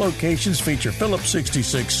 Both locations feature Phillips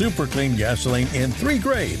 66 Super Clean gasoline in 3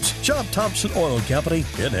 grades. Shop Thompson Oil Company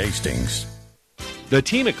in Hastings. The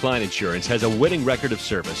team at Klein Insurance has a winning record of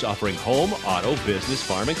service, offering home, auto, business,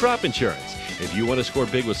 farm, and crop insurance. If you want to score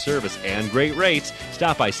big with service and great rates,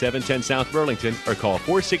 stop by 710 South Burlington or call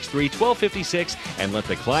 463-1256 and let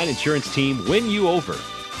the Klein Insurance team win you over.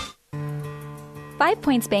 5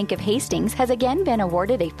 Points Bank of Hastings has again been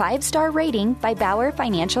awarded a 5-star rating by Bauer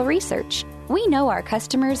Financial Research. We know our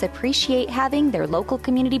customers appreciate having their local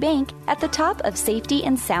community bank at the top of safety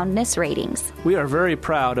and soundness ratings. We are very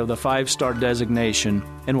proud of the 5-star designation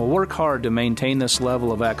and will work hard to maintain this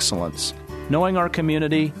level of excellence. Knowing our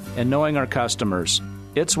community and knowing our customers,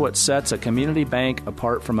 it's what sets a community bank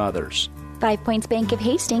apart from others. 5 Points Bank of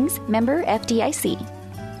Hastings, member FDIC.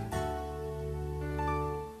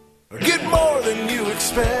 Get more than you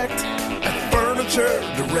expect at Furniture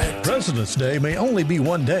Direct. President's Day may only be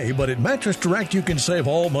one day, but at Mattress Direct you can save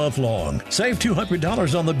all month long. Save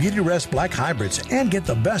 $200 on the Beauty Rest Black Hybrids and get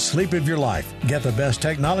the best sleep of your life. Get the best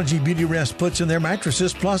technology Beauty Rest puts in their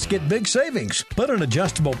mattresses, plus get big savings. Put an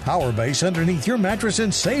adjustable power base underneath your mattress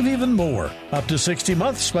and save even more. Up to 60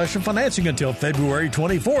 months special financing until February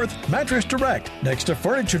 24th. Mattress Direct, next to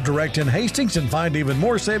Furniture Direct in Hastings, and find even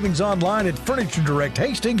more savings online at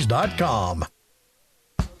FurnitureDirectHastings.com.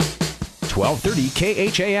 1230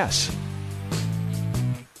 KHAS.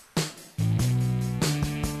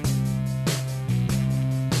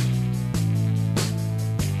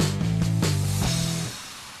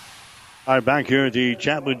 All right, back here at the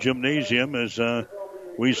Chapman Gymnasium as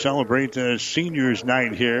we celebrate Seniors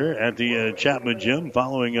Night here at the Chapman Gym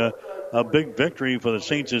following a big victory for the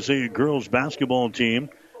St. Cecilia girls basketball team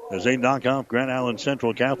as they knock off Grand Island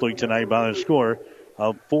Central Catholic tonight by a score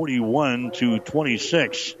of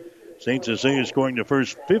 41-26. St. Cecilia scoring the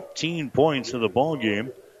first 15 points of the ball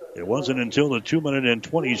game. It wasn't until the 2-minute and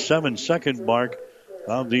 27-second mark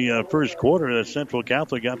of the first quarter that Central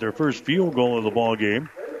Catholic got their first field goal of the ball game.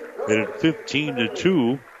 It had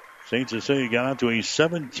 15-2. St. Cecilia got out to a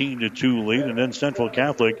 17-2 lead, and then Central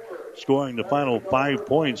Catholic scoring the final 5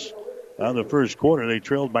 points of the first quarter. They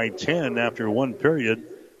trailed by 10 after one period,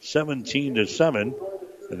 17-7.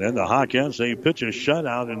 And then the Hawkettes, they pitch a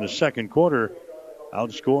shutout in the second quarter,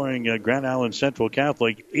 outscoring Grand Island Central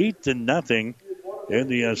Catholic 8-0 in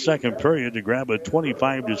the second period to grab a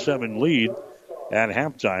 25-7 lead at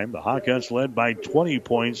halftime. The Hawkettes led by 20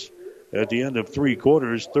 points at the end of 3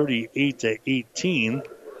 quarters, 38-18.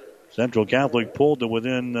 Central Catholic pulled to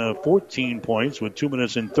within 14 points with 2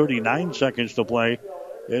 minutes and 39 seconds to play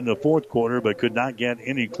in the fourth quarter, but could not get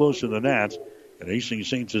any closer than that. And Hastings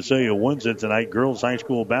St. Cecilia wins it tonight. Girls high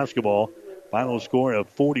school basketball, final score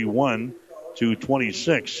of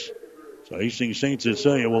 41-26. So Hastings St.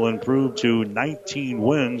 Cecilia will improve to 19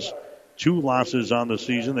 wins, 2 losses on the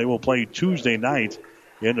season. They will play Tuesday night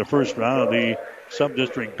in the first round of the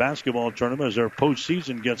sub-district basketball tournament as their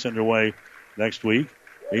postseason gets underway next week.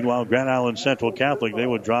 Meanwhile, Grand Island Central Catholic, they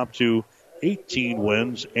would drop to 18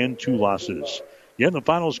 wins and 2 losses. Again, the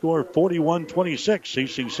final score, 41-26.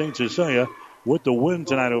 Hastings St. Cecilia with the win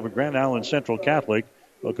tonight over Grand Island Central Catholic.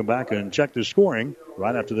 We'll come back and check the scoring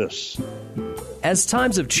right after this. As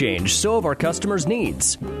times have changed, so have our customers'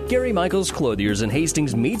 needs. Gary Michaels Clothiers in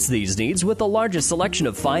Hastings meets these needs with the largest selection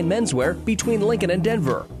of fine menswear between Lincoln and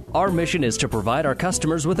Denver. Our mission is to provide our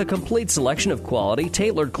customers with a complete selection of quality,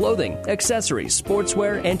 tailored clothing, accessories,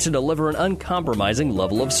 sportswear, and to deliver an uncompromising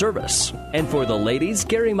level of service. And for the ladies,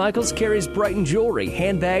 Gary Michaels carries Brighton jewelry,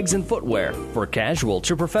 handbags, and footwear. For casual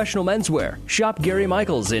to professional menswear, shop Gary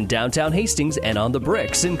Michaels in downtown Hastings and on the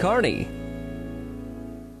Bricks in Kearney.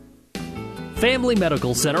 Family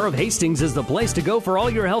Medical Center of Hastings is the place to go for all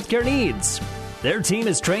your healthcare needs. Their team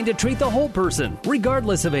is trained to treat the whole person,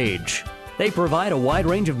 regardless of age. They provide a wide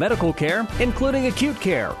range of medical care, including acute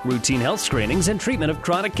care, routine health screenings, and treatment of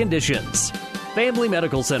chronic conditions. Family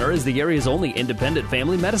Medical Center is the area's only independent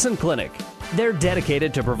family medicine clinic. They're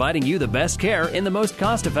dedicated to providing you the best care in the most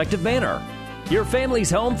cost-effective manner. Your family's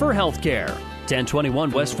home for health care. 1021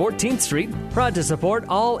 West 14th Street, proud to support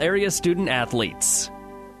all area student athletes.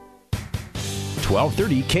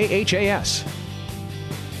 1230 KHAS.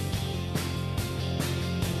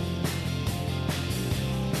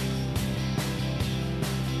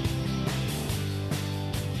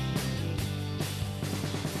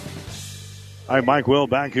 Hi, Mike Will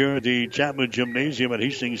back here at the Chapman Gymnasium at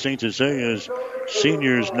Hastings St. Cecilia's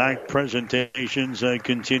seniors night presentations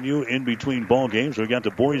continue in between ball games. We've got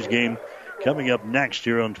the boys game coming up next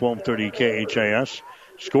here on 1230 KHAS.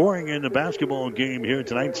 Scoring in the basketball game here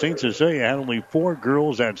tonight, St. Cecilia had only 4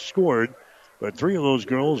 girls that scored, but 3 of those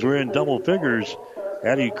girls were in double figures.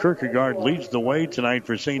 Addie Kierkegaard leads the way tonight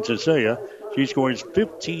for St. Cecilia. She scores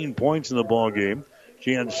 15 points in the ball game.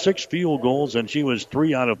 She had 6 field goals, and she was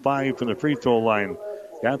 3 out of 5 from the free throw line.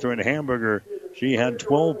 Catherine Hamburger, she had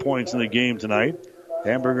 12 points in the game tonight.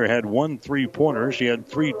 Hamburger had 1 3-pointer. She had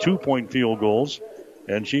 3 2-point field goals,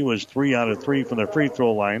 and she was 3 out of 3 from the free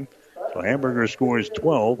throw line. So Hamburger scores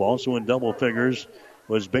 12. Also in double figures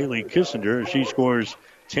was Bailey Kissinger. She scores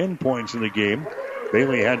 10 points in the game.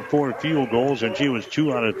 Bailey had 4 field goals, and she was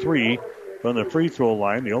 2 out of 3 from the free throw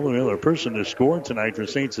line. The only other person to score tonight for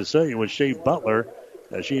St. Cecilia was Shea Butler,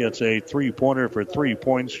 as she hits a 3-pointer for 3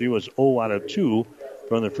 points. She was 0 out of 2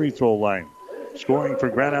 from the free throw line. Scoring for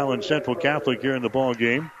Grand Island Central Catholic here in the ball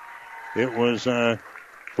game, it was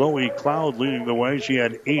Chloe Cloud leading the way. She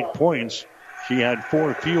had 8 points. She had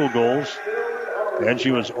 4 field goals, and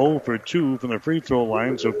she was 0 for 2 from the free throw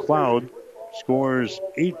line. So Cloud scores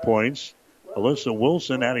 8 points. Alyssa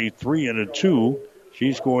Wilson had a 3 and a 2.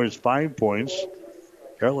 She scores 5 points.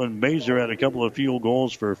 Carolyn Mazer had a couple of field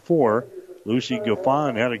goals for 4. Lucy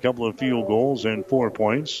Gaffon had a couple of field goals and 4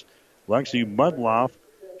 points. Lexi Mudloff,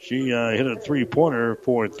 she hit a 3-pointer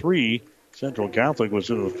for 3. Central Catholic was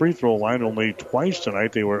in the free throw line only twice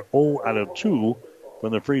tonight. They were 0 out of 2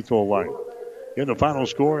 from the free throw line. In the final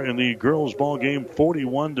score in the girls' ball game,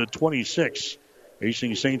 41-26.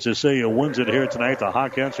 Hastings St. Cecilia wins it here tonight. The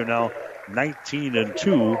Hawkettes are now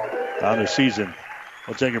 19-2 on the season.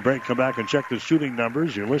 We'll take a break, come back and check the shooting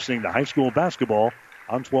numbers. You're listening to high school basketball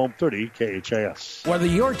on 1230 KHAS. Whether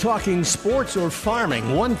you're talking sports or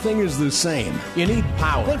farming, one thing is the same. You need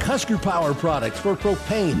power. Think Husker Power products for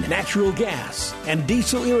propane, natural gas, and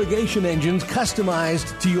diesel irrigation engines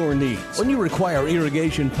customized to your needs. When you require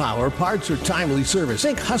irrigation power, parts, or timely service,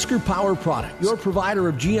 think Husker Power products, your provider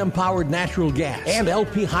of GM-powered natural gas and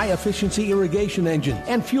LP high-efficiency irrigation engine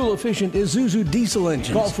and fuel-efficient Isuzu diesel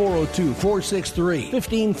engines. Call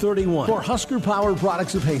 402-463-1531 for Husker Power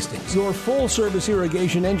Products of Hastings, your full-service irrigation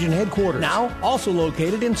engine headquarters, now also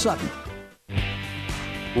located in Sutton.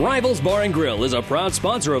 Rivals Bar and Grill is a proud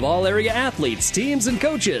sponsor of all area athletes, teams, and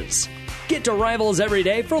coaches. Get to Rivals every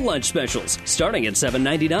day for lunch specials, starting at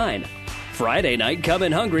 $7.99. Friday night, come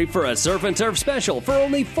in hungry for a surf and turf special for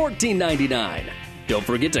only $14.99. Don't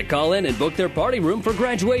forget to call in and book their party room for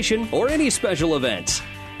graduation or any special event.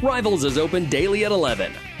 Rivals is open daily at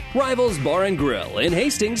 11. Rivals Bar and Grill in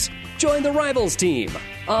Hastings. Join the Rivals team.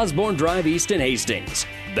 Osborne Drive East in Hastings.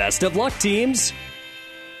 Best of luck, teams.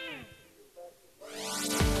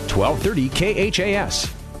 1230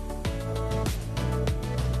 KHAS.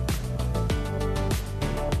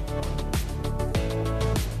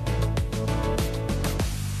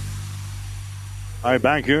 All right,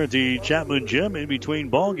 back here at the Chapman Gym in between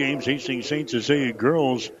ball games, Hastings St. Cecilia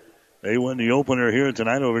girls, they win the opener here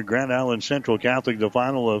tonight over Grand Island Central Catholic, the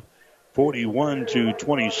final of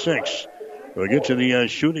 41-26. We'll get to the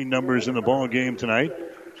shooting numbers in the ball game tonight.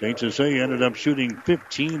 St. Cecilia ended up shooting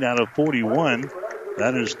 15 out of 41.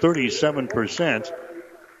 That is 37%.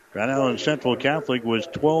 Grand Island Central Catholic was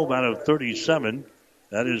 12 out of 37.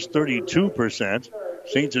 That is 32%.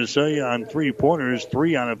 St. Cecilia on 3-pointers,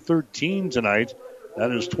 3 out of 13 tonight.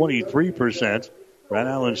 That is 23%. Grand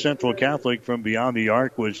Island Central Catholic from beyond the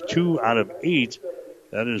arc was 2 out of 8.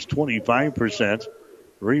 That is 25%.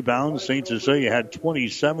 Rebounds, St. Cecilia had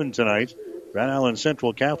 27 tonight. Grand Island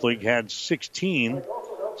Central Catholic had 16.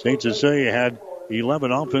 St. Cecilia had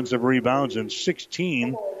 11 offensive rebounds and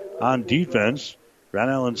 16 on defense. Grand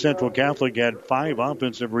Island Central Catholic had 5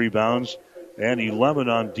 offensive rebounds and 11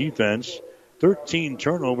 on defense. 13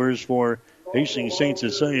 turnovers for Hastings St.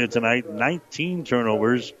 Cecilia tonight. 19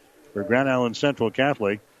 turnovers for Grand Island Central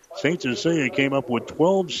Catholic. St. Cecilia came up with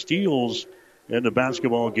 12 steals in the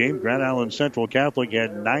basketball game. Grand Island Central Catholic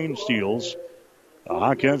had 9 steals. The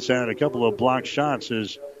Hawkettes had a couple of blocked shots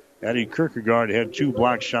as Eddie Kierkegaard had 2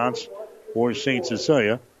 blocked shots for St.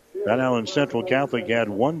 Cecilia. Grand Island Central Catholic had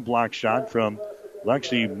 1 blocked shot from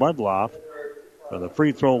Lexi Mudloff. On the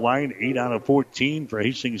free throw line, 8 out of 14 for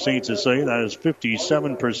Hastings St. Cecilia. That is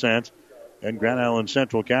 57%. And Grand Island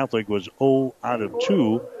Central Catholic was 0 out of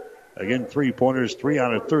 2. Again, 3-pointers, 3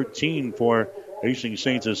 out of 13 for Hastings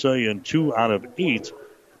St. Cecilia and 2 out of 8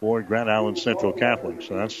 for Grand Island Central Catholic.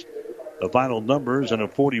 So that's the final numbers in a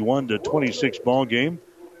 41-26 ball game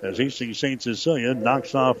as Hastings St. Cecilia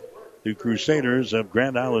knocks off the Crusaders of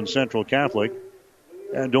Grand Island Central Catholic.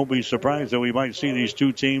 And don't be surprised that we might see these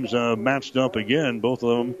two teams matched up again. Both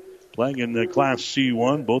of them playing in the Class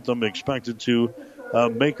C1. Both of them expected to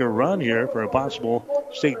make a run here for a possible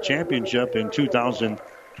state championship in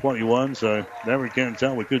 2021. So never can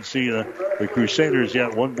tell. We could see the Crusaders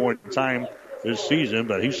yet one more time this season.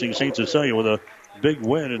 But Hastings St. Cecilia with a big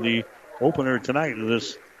win in the opener tonight of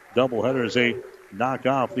this doubleheader as they knock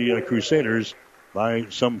off the Crusaders by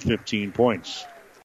some 15 points.